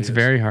 It really is. It's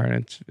very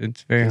hard.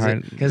 It's very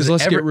hard. Because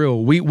let's get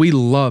real. We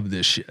love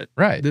this shit.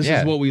 Right. This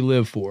is what we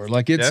live for.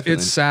 Like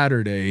it's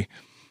Saturday,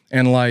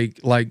 and like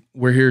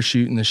we're here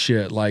shooting the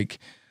shit. Like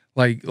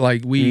Like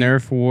we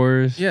Nerf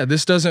wars. Yeah,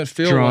 this doesn't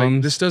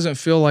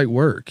feel like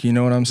work. You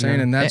know what I'm saying?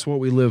 Yeah. And that's what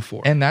we live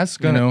for. And that's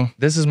gonna. You know?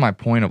 This is my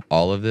point of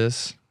all of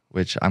this,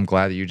 which I'm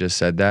glad that you just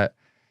said that.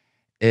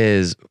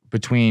 Is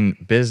between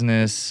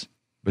business,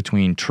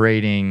 between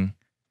trading.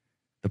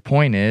 The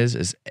point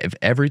is if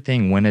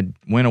everything went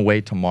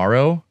away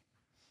tomorrow,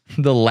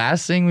 the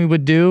last thing we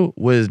would do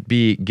would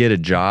be get a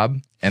job,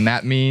 and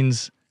that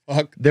means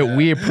that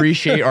we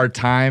appreciate our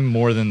time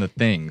more than the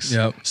things.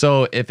 Yep.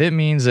 So if it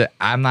means that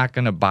I'm not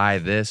going to buy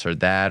this or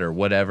that or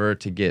whatever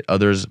to get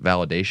others'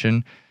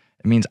 validation,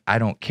 it means I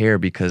don't care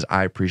because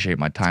I appreciate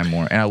my time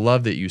more. And I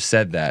love that you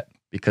said that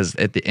because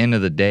at the end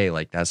of the day,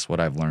 like that's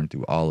what I've learned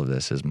through all of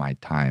this is my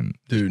time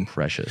is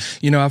precious.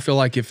 You know, I feel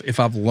like if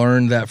I've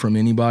learned that from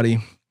anybody,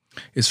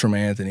 it's from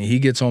Anthony. He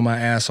gets on my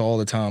ass all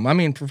the time. I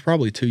mean, for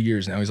probably 2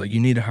 years now. He's like,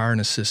 you need to hire an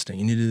assistant.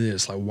 You need to do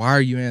this. Like, why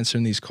are you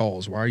answering these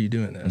calls? Why are you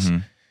doing this? Mm-hmm.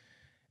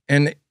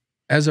 And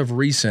as of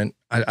recent,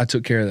 I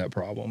took care of that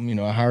problem. You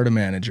know, I hired a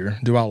manager.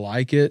 Do I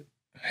like it?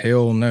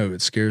 Hell no.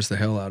 It scares the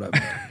hell out of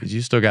me. Because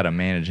you still got to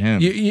manage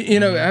him.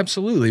 You know,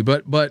 absolutely.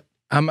 But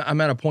I'm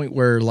at a point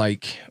where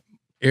like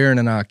Aaron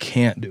and I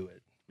can't do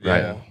it.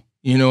 Right.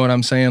 You know what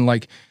I'm saying?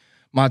 Like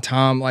my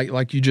time,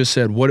 like you just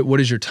said, what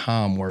is your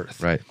time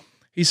worth? Right.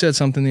 He said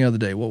something the other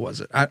day. What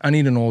was it? I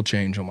need an oil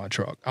change on my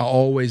truck. I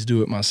always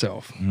do it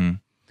myself. Mm-hmm.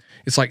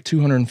 It's like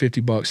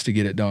 $250 to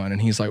get it done.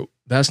 And he's like,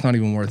 that's not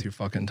even worth your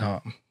fucking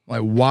time.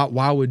 Like,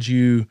 why would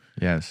you?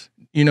 Yes.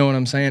 You know what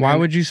I'm saying? Why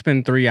would you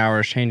spend 3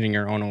 hours changing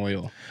your own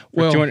oil?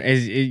 Well,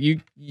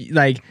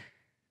 Like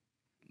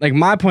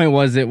my point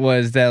was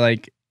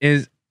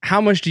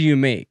how much do you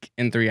make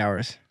in 3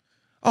 hours?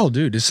 Oh,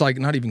 dude, it's like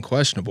not even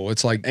questionable.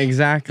 It's like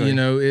exactly. You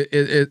know,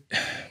 it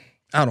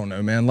I don't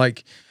know, man.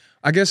 Like,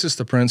 I guess it's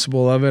the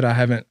principle of it.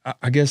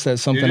 I guess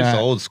that's something. You're just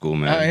old school,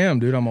 man. I am,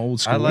 dude. I'm old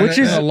school. Which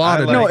is a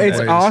lot of it's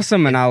ways.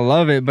 awesome and I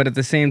love it. But at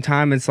the same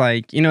time, it's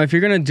like, you know, if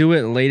you're gonna do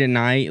it late at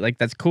night, like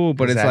that's cool.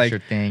 But it's that's like,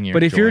 your thing,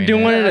 but if you're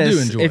doing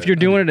if you're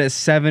doing it at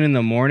 7 in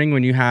the morning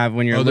when you're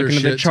looking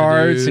at the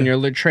charts and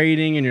you're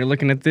trading and you're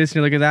looking at this and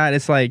you're looking at that,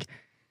 it's like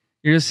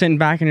you're just sitting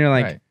back and you're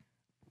like,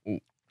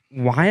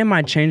 why am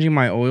I changing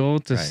my oil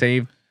to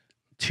save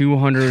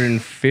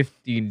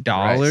 $250?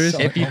 Right.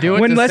 If you do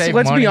it, when to let's save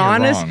be money,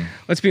 honest. you're wrong.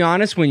 Let's be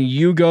honest. When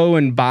you go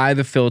and buy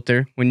the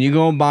filter, when you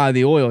go and buy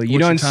the oil, you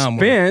don't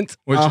spend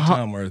what's your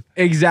time worth?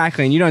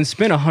 Exactly, and you don't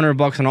spend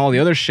 $100 on all the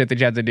other shit that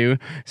you have to do.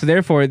 So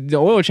therefore, the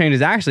oil change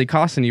is actually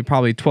costing you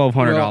probably $1,200.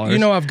 Well, you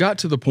know, I've got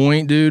to the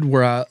point, dude,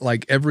 where I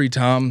like every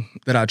time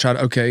that I try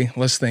to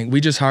let's think. We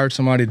just hired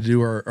somebody to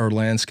do our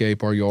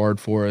landscape, our yard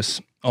for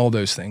us, all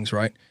those things,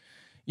 right?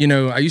 You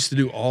know, I used to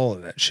do all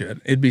of that shit.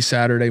 It'd be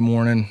Saturday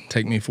morning,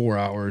 take me 4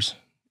 hours.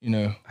 You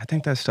know, I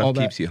think that stuff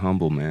keeps you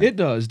humble, man. It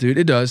does, dude.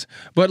 It does.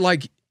 But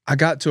like, I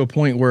got to a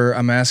point where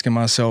I'm asking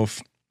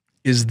myself,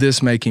 is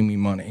this making me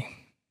money?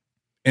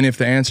 And if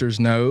the answer is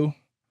no,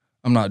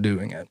 I'm not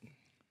doing it.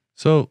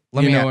 So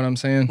you know what I'm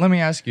saying? Let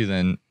me ask you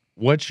then,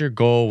 what's your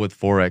goal with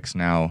Forex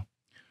now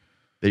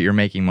that you're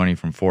making money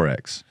from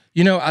Forex?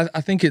 You know,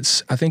 I think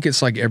it's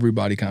like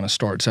everybody kind of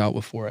starts out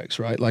with Forex,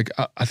 right? Like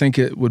I think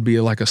it would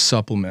be like a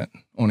supplement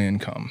on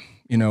income,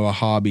 you know, a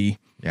hobby.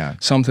 Yeah.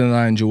 Something that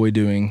I enjoy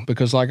doing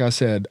because like I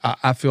said,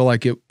 I feel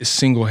like it is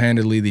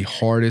single-handedly the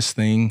hardest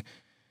thing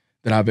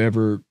that I've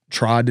ever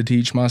tried to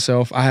teach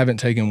myself. I haven't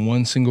taken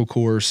one single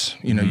course,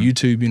 you know,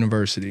 YouTube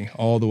University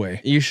all the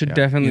way. You should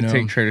definitely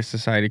take Trader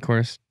Society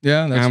course.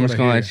 Yeah, that's I'm just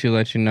going to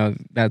let you know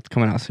that's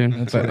coming out soon.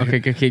 That's but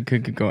okay, keep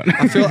going.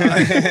 I feel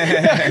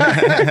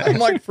I'm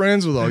like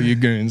friends with all you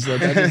goons. So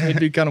it'd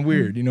be kind of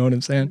weird, you know what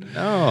I'm saying?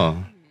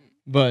 No.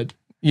 But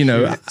you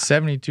know,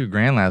 72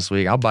 grand last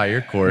week. I'll buy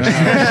your course. So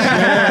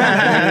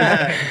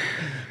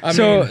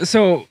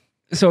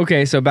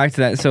back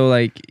to that. So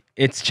like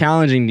it's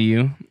challenging to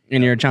you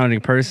and you're a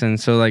challenging person.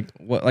 So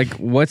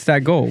what's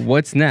that goal?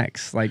 What's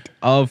next? Like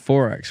of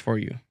Forex for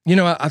you? You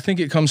know, I think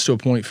it comes to a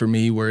point for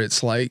me where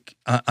it's like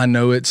I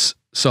know it's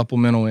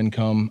supplemental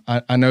income.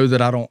 I know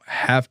that I don't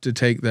have to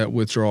take that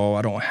withdrawal.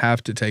 I don't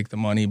have to take the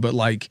money, but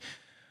like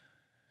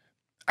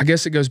I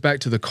guess it goes back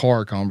to the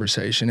car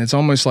conversation. It's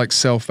almost like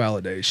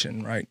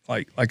self-validation, right?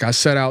 Like I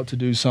set out to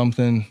do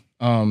something.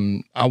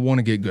 I want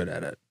to get good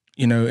at it,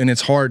 you know, and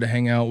it's hard to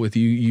hang out with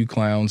you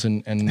clowns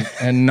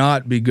and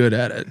not be good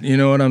at it. You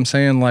know what I'm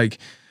saying? Like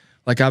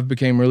I've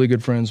became really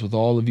good friends with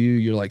all of you.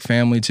 You're like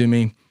family to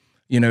me,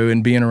 you know,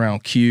 and being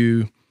around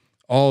Q,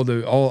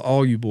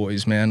 all you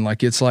boys, man.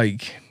 Like it's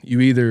like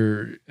you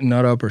either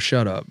nut up or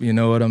shut up. You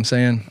know what I'm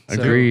saying?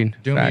 Agreed. So,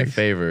 do me a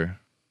favor.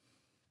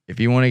 If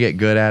you want to get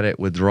good at it,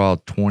 withdraw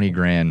 20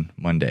 grand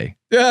Monday.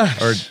 Yeah.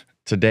 Or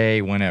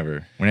today,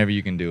 whenever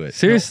you can do it.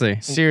 Seriously.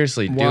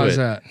 Seriously, do it. Why is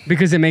that?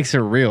 Because it makes it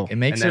real. It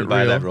makes and it then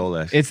buy real. that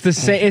Rolex. It's the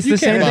same. It's You the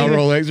same can't buy thing.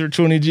 Rolex or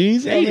 20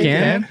 G's. Yeah, you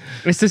can.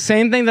 It's the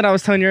same thing that I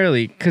was telling you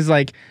earlier. Because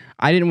like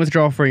I didn't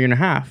withdraw for a year and a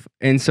half,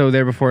 and so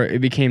there before it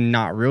became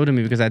not real to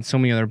me because I had so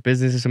many other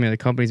businesses, so many other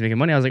companies making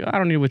money. I was like, I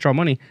don't need to withdraw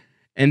money.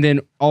 And then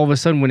all of a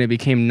sudden, when it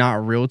became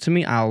not real to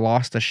me, I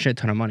lost a shit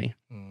ton of money.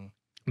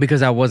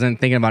 because I wasn't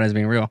thinking about it as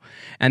being real.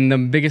 And the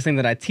biggest thing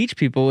that I teach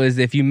people is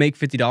if you make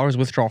 $50,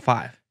 withdraw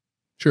 5.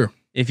 Sure.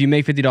 If you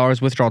make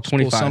 $50, withdraw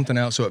 25. Pull something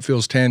out so it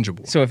feels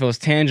tangible. So it feels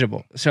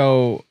tangible.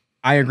 So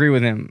I agree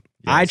with him.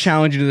 Yes. I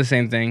challenge you to do the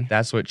same thing.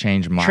 That's what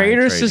changed my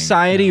Trader trading.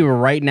 Society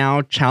right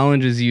now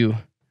challenges you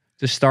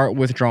to start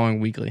withdrawing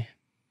weekly.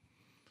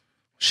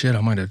 Shit,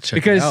 I might have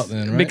checked it out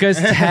then, right? Because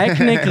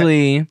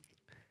technically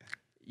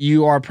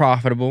you are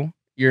profitable.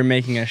 You're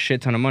making a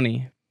shit ton of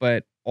money,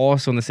 but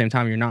also in the same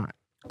time you're not.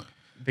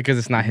 Because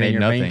it's not hitting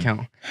your bank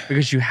account.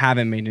 Because you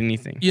haven't made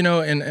anything. You know,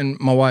 and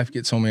my wife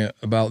gets on me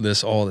about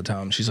this all the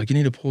time. She's like, you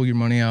need to pull your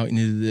money out. You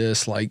need to do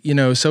this. Like, you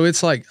know, so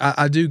it's like,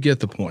 I do get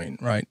the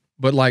point, right?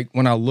 But like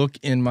when I look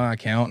in my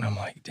account, I'm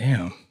like,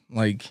 damn,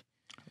 like,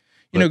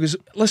 you know, because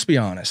let's be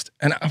honest,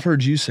 and I've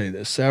heard you say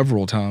this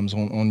several times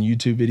on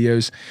YouTube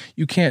videos,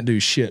 you can't do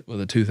shit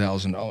with a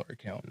 $2,000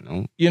 account.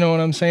 No. You know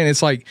what I'm saying?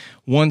 It's like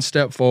 1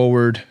 step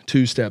forward,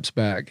 2 steps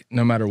back,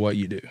 no matter what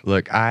you do.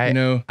 Look, I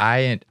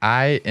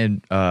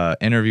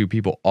interview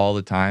people all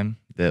the time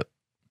that,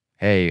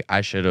 hey,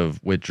 I should have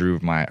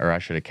I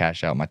should have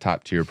cashed out my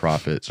top tier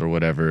profits or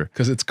whatever.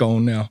 Because it's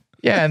gone now.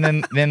 Yeah,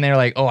 and then they're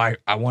like, oh,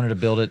 I wanted to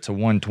build it to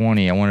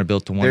 120. I wanted to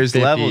build to 150.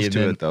 There's levels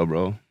to it though,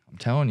 bro. I'm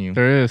telling you.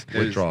 There is.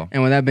 Withdraw.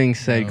 And with that being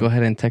said, go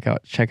ahead and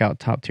check out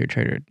Top Tier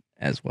Trader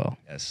as well.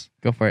 Yes.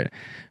 Go for it.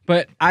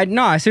 But I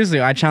seriously,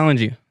 I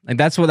challenge you. Like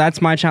that's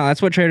my challenge.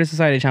 That's what Trader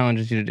Society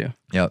challenges you to do.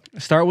 Yep.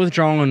 Start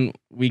withdrawing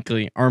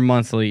weekly or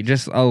monthly,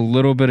 just a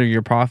little bit of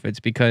your profits,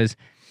 because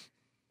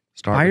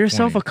buy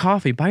yourself a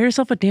coffee, buy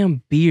yourself a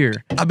damn beer.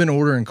 I've been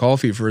ordering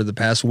coffee for the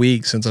past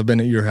week since I've been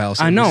at your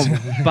house. I know.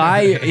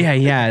 He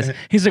has.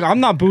 He's like, I'm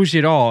not bougie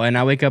at all. And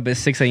I wake up at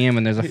 6 a.m.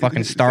 and there's a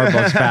fucking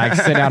Starbucks bag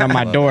sitting out on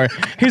my door.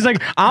 He's like,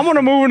 I'm going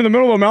to move into the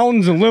middle of the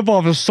mountains and live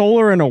off of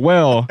solar and a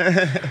well.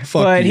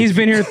 But he's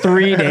been here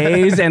 3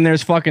 days and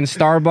there's fucking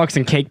Starbucks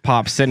and cake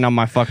pops sitting on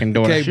my fucking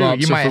door. Cake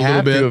pops you are might for a little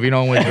have bit. to if you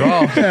don't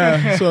withdraw.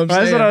 That's what I'm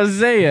That's saying. what I was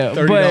saying.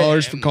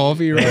 $30 for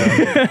coffee,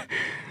 right?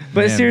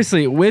 But Man.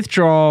 seriously,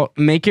 withdraw,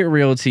 make it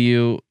real to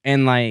you,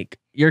 and like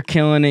you're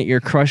killing it, you're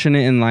crushing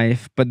it in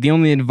life. But the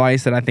only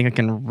advice that I think I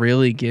can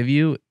really give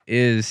you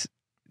is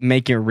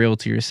make it real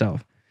to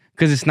yourself,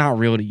 because it's not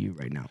real to you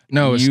right now.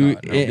 No, it's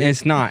not. No.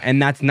 It's not,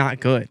 and that's not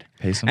good.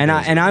 Pay some And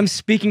bills I'm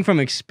speaking from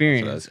That's what I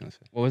was experience. gonna say.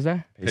 What was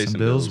that? Pay some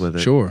bills with it.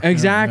 Sure.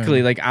 Exactly.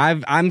 Yeah. Like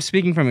I'm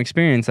speaking from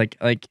experience.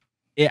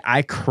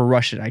 I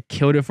crushed it. I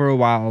killed it for a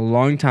while, a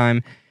long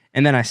time,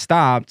 and then I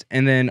stopped,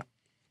 and then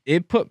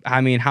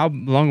how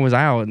long was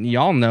I out?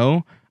 Y'all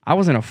know I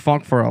was in a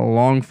funk for a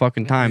long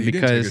fucking time You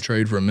didn't take a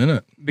trade for a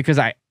minute. because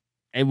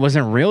it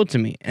wasn't real to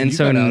me. And you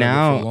so got out of it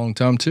now, for a long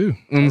time too.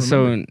 and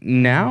so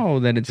now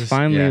that it's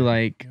finally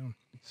like,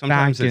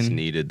 Sometimes back it's in-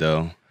 needed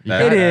though.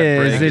 It is,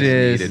 break it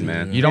is. needed,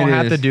 man. You don't It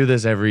have to is. do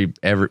this every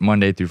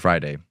Monday through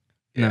Friday.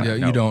 no. Yeah,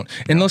 you don't.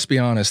 And let's be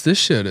honest, this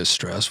shit is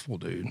stressful,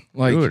 dude.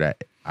 Like, Dude,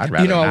 I'd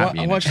rather you know, not be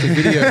I in watched a the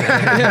video.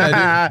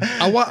 Yeah,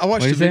 dude. I watched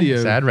What'd the you say?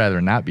 video. I'd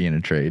rather not be in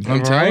a trade.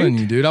 I'm telling Right?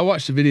 you, dude. I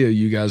watched the video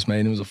you guys made.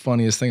 And it was the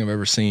funniest thing I've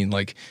ever seen.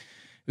 Like, it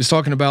was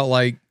talking about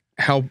like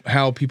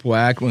how people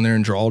act when they're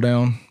in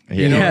drawdown.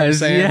 You know what I'm Yes,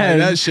 saying? Like, yes.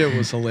 that shit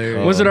was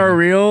hilarious. Was it our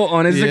reel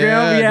on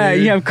Instagram? Yeah,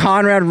 dude. You have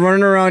Conrad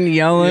running around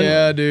yelling.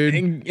 Yeah, dude.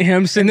 And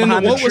him sitting And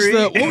then behind what the was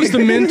tree. what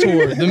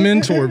was the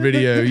mentor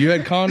video? You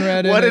had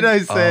Conrad in What it? did I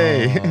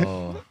say?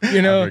 Oh,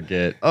 You know, I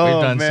forget. Oh,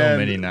 We've done so man.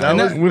 many now. That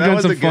was- We've done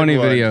a some good funny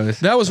one. videos.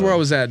 that was where I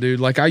was at, dude.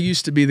 Like I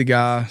used to be the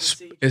guy,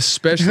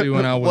 especially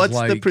when I was What's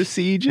like the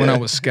procedure? when I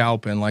was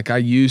scalping. Like I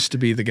used to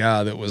be the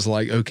guy that was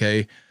like,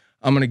 okay,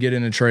 I'm gonna get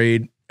in a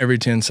trade every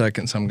 10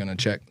 seconds. I'm gonna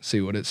check, see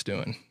what it's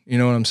doing. You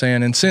know what I'm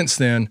saying? And since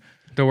then,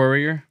 The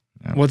Warrior.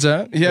 what's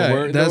that?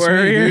 Yeah, the that's me,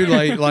 warrior.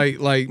 dude.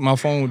 Like my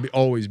phone would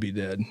always be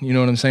dead. You know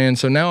what I'm saying?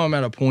 So now I'm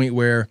at a point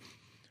where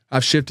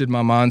I've shifted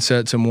my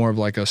mindset to more of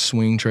like a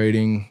swing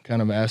trading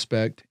kind of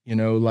aspect. You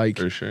know, like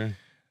For sure.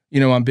 you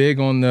know, I'm big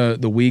on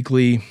the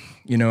weekly,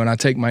 you know, and I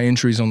take my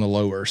entries on the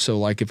lower. So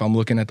like if I'm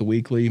looking at the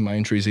weekly, my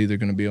entry is either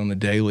going to be on the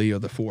daily or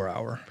the 4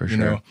 hour. For you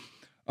sure.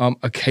 know,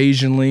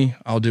 occasionally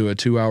I'll do a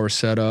 2 hour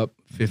setup,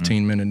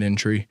 15-minute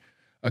entry.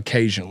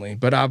 Occasionally,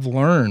 but I've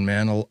learned,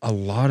 man, a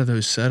lot of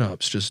those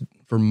setups just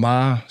for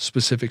my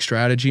specific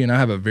strategy, and I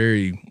have a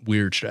very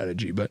weird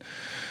strategy, but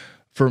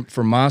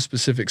for my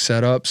specific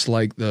setups,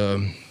 like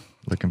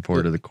Looking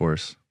forward to the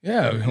course.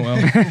 yeah,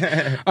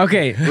 well,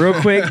 Okay, real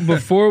quick,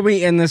 before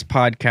we end this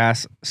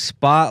podcast,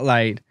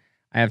 spotlight.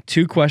 I have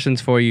 2 questions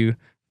for you.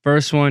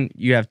 First one,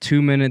 you have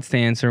 2 minutes to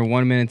answer,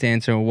 1 minute to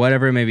answer,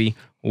 whatever it may be.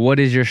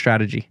 What is your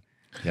strategy?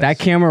 Yes. That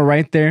camera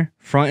right there,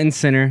 front and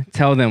center.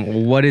 Tell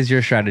them, what is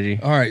your strategy?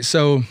 all right,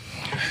 so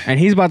And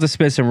he's about to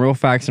spit some real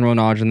facts and real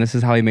knowledge, and this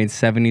is how he made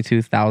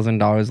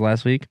 $72,000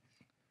 last week.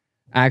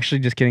 Actually,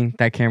 just kidding.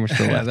 That camera's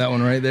still yeah, left. that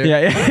one right there.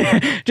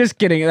 Yeah. Just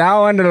kidding. That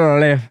one to the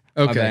left.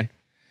 My Okay. bad.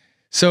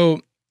 So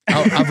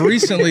I've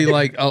recently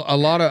like a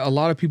lot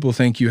of people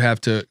think you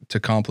have to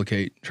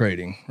complicate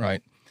trading,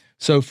 right?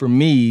 So for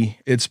me,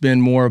 it's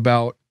been more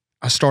about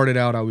I started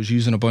out, I was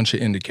using a bunch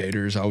of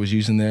indicators. I was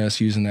using this,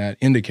 using that,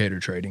 indicator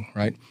trading,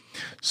 right?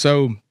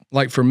 So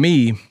like for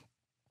me,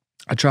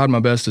 I tried my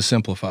best to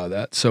simplify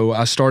that. So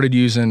I've been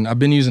using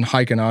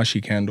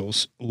Heiken-Ashi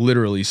candles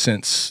literally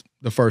since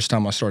the first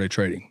time I started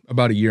trading,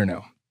 about a year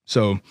now.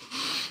 So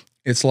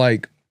it's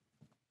like,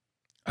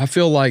 I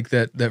feel like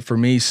that for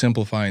me,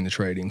 simplifying the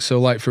trading. So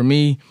like for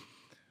me,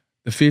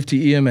 the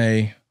 50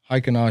 EMA,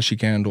 Heiken-Ashi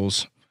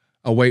candles,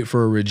 I'll wait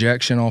for a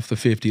rejection off the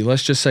 50.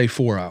 Let's just say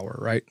 4 hour,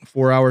 right?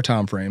 4 hour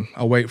time frame.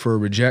 I'll wait for a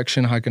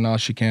rejection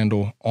Heiken-Ashi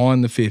candle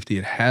on the 50.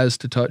 It has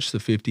to touch the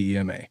 50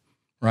 EMA,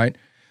 right?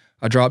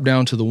 I drop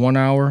down to the 1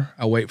 hour.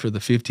 I wait for the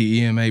 50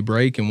 EMA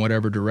break in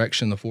whatever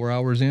direction the 4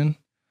 hours in.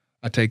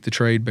 I take the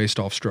trade based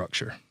off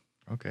structure.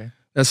 Okay.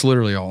 That's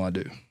literally all I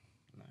do.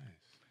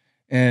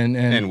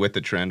 And with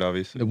the trend,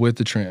 obviously. With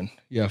the trend.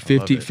 Yeah,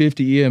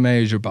 50 EMA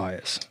is your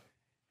bias.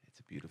 It's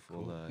a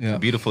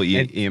beautiful,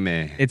 Yeah.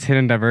 EMA. It's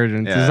hidden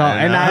divergence. Yeah, Is all.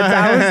 I And know.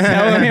 I was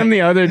telling him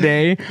the other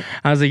day,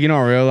 I was like, you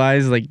don't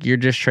realize, like, you're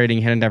just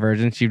trading hidden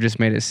divergence. You've just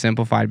made it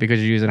simplified because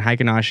you're using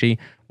Heiken-Ashi,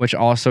 which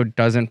also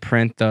doesn't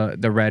print the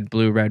red,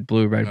 blue, red,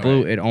 blue, red, Right.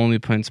 blue. It only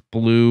prints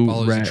blue,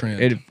 Follows the red.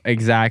 trend.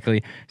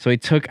 Exactly. So he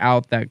took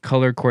out that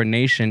color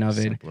coordination of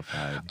it.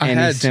 Simplified. And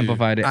he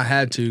simplified it. I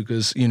had to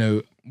because, you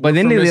know, But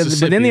then,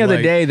 the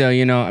other day, though,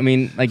 you know, I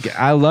mean, like,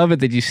 I love it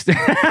that you.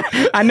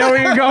 I know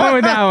where you're going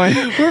with that one.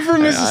 we're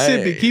from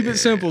Mississippi. Keep it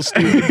simple,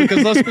 stupid.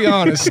 Because let's be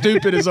honest,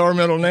 stupid is our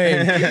middle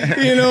name.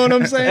 You know what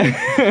I'm saying?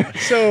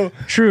 So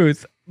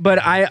Truth. But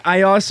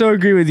I also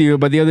agree with you.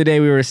 But the other day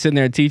we were sitting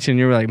there teaching.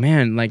 You were like,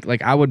 man,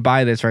 like I would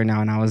buy this right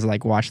now. And I was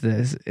like, watch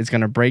this. It's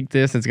gonna break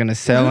this. It's gonna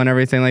sell and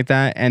everything like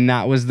that. And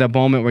that was the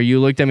moment where you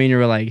looked at me and you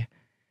were like,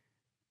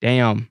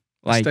 damn.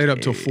 Like, stayed up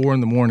till 4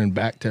 a.m.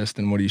 back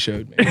testing what he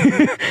showed me.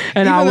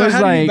 and I was how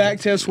do like, you back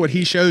test what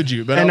he showed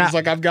you? But I was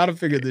like, I've got to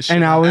figure this shit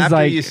and I out. was After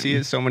like, you see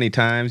it so many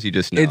times, you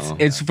just know.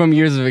 It's from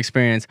years of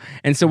experience.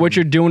 And so what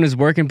you're doing is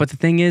working. But the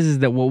thing is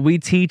that what we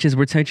teach is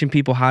we're teaching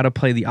people how to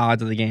play the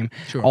odds of the game.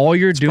 Sure. All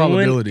you're It's doing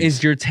probabilities.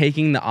 is you're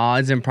taking the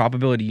odds and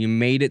probability. You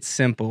made it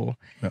simple.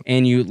 Yep.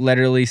 And you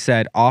literally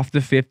said off the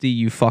 50,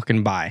 you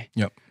fucking buy.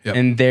 Yep.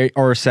 And there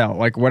or sell,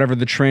 like whatever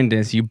the trend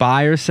is, you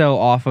buy or sell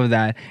off of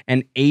that,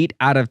 and 8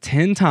 out of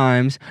 10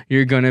 times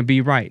you're gonna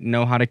be right.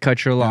 Know how to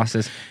cut your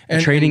losses.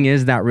 And Trading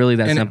is that really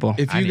that And simple.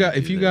 If I you need guys, to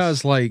if do you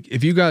this. guys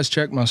if you guys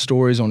check my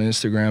stories on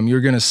Instagram, you're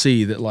gonna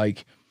see that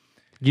like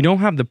You don't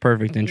have the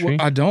perfect entry.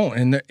 I don't.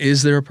 And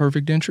is there a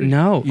perfect entry?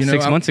 No, You know,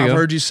 6 months I've ago.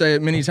 heard you say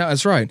it many times.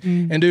 That's right.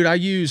 And dude,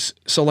 like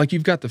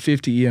you've got the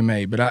 50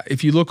 EMA, but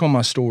if you look on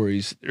my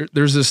stories,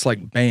 there's this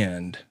like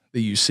band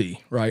that you see,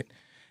 right?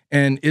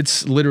 And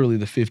it's literally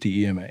the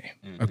 50 EMA,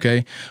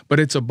 okay?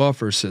 But it's a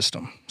buffer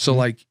system. So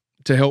like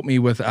to help me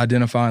with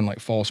identifying like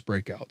false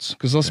breakouts.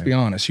 Because let's be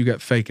honest, you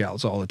got fake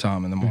outs all the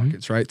time in the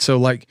markets, right? So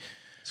like,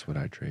 That's what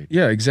I trade.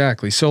 yeah,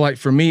 exactly. So like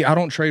for me, I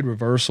don't trade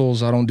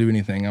reversals. I don't do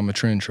anything. I'm a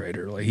trend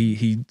trader. Like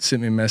he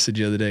sent me a message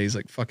the other day. He's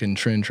like, fucking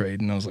trend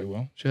trade. And I was like,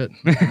 well, shit,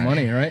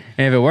 money, right?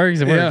 And if it works,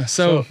 it works. Yeah.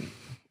 So,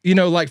 you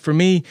know, like for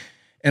me,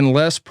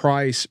 unless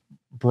price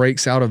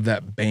breaks out of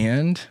that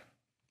band,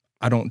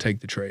 I don't take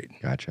the trade.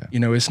 Gotcha. You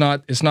know, it's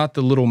not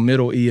the little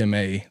middle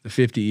EMA, the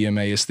 50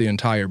 EMA, it's the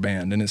entire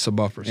band, and it's a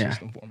buffer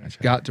system for me. It's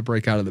got to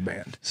break out of the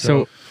band.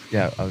 So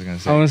Yeah, I was gonna I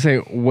say. want to say,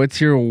 what's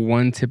your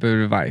one tip of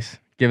advice?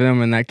 Give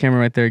them in that camera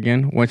right there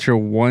again. What's your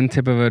one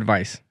tip of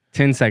advice?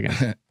 10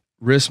 seconds.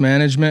 Risk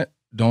management,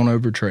 don't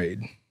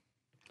overtrade.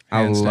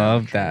 I Hands down.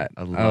 love that.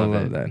 I love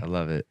it. that. I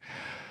love it.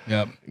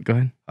 Yep. Go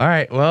ahead. All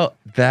right. Well,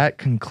 that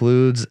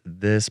concludes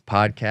this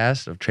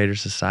podcast of Trader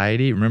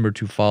Society. Remember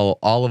to follow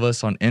all of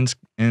us on Instagram.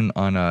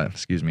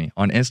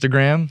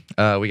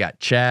 We got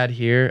Chad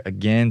here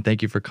again.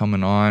 Thank you for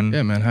coming on.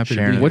 Yeah, man. Happy to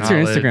Sharing be the here. What's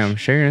your knowledge. Instagram?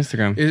 Share your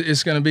Instagram.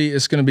 It's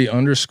gonna be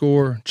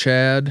 _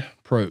 Chad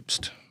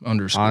Propst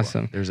 _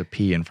 Awesome. There's a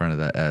P in front of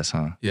that S,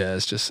 huh? Yeah,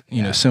 it's just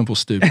simple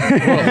stupid.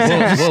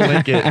 we'll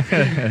link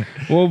it.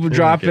 We'll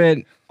drop link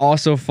it.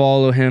 Also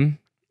follow him.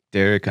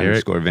 Derek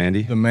 _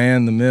 Vandy. The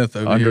man, the myth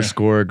over here.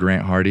 _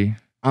 Grant Hardy.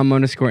 I'm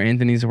 _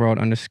 Anthony's World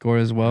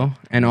 _ as well.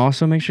 And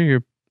also make sure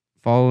you're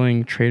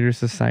following Trader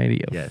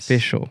Society Yes.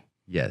 official.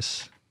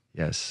 Yes.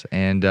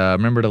 And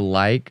remember to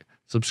like,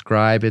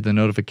 subscribe, hit the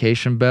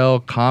notification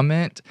bell,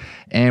 comment,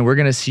 and we're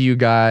going to see you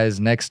guys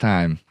next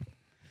time.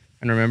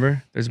 And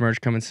remember, there's merch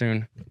coming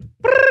soon.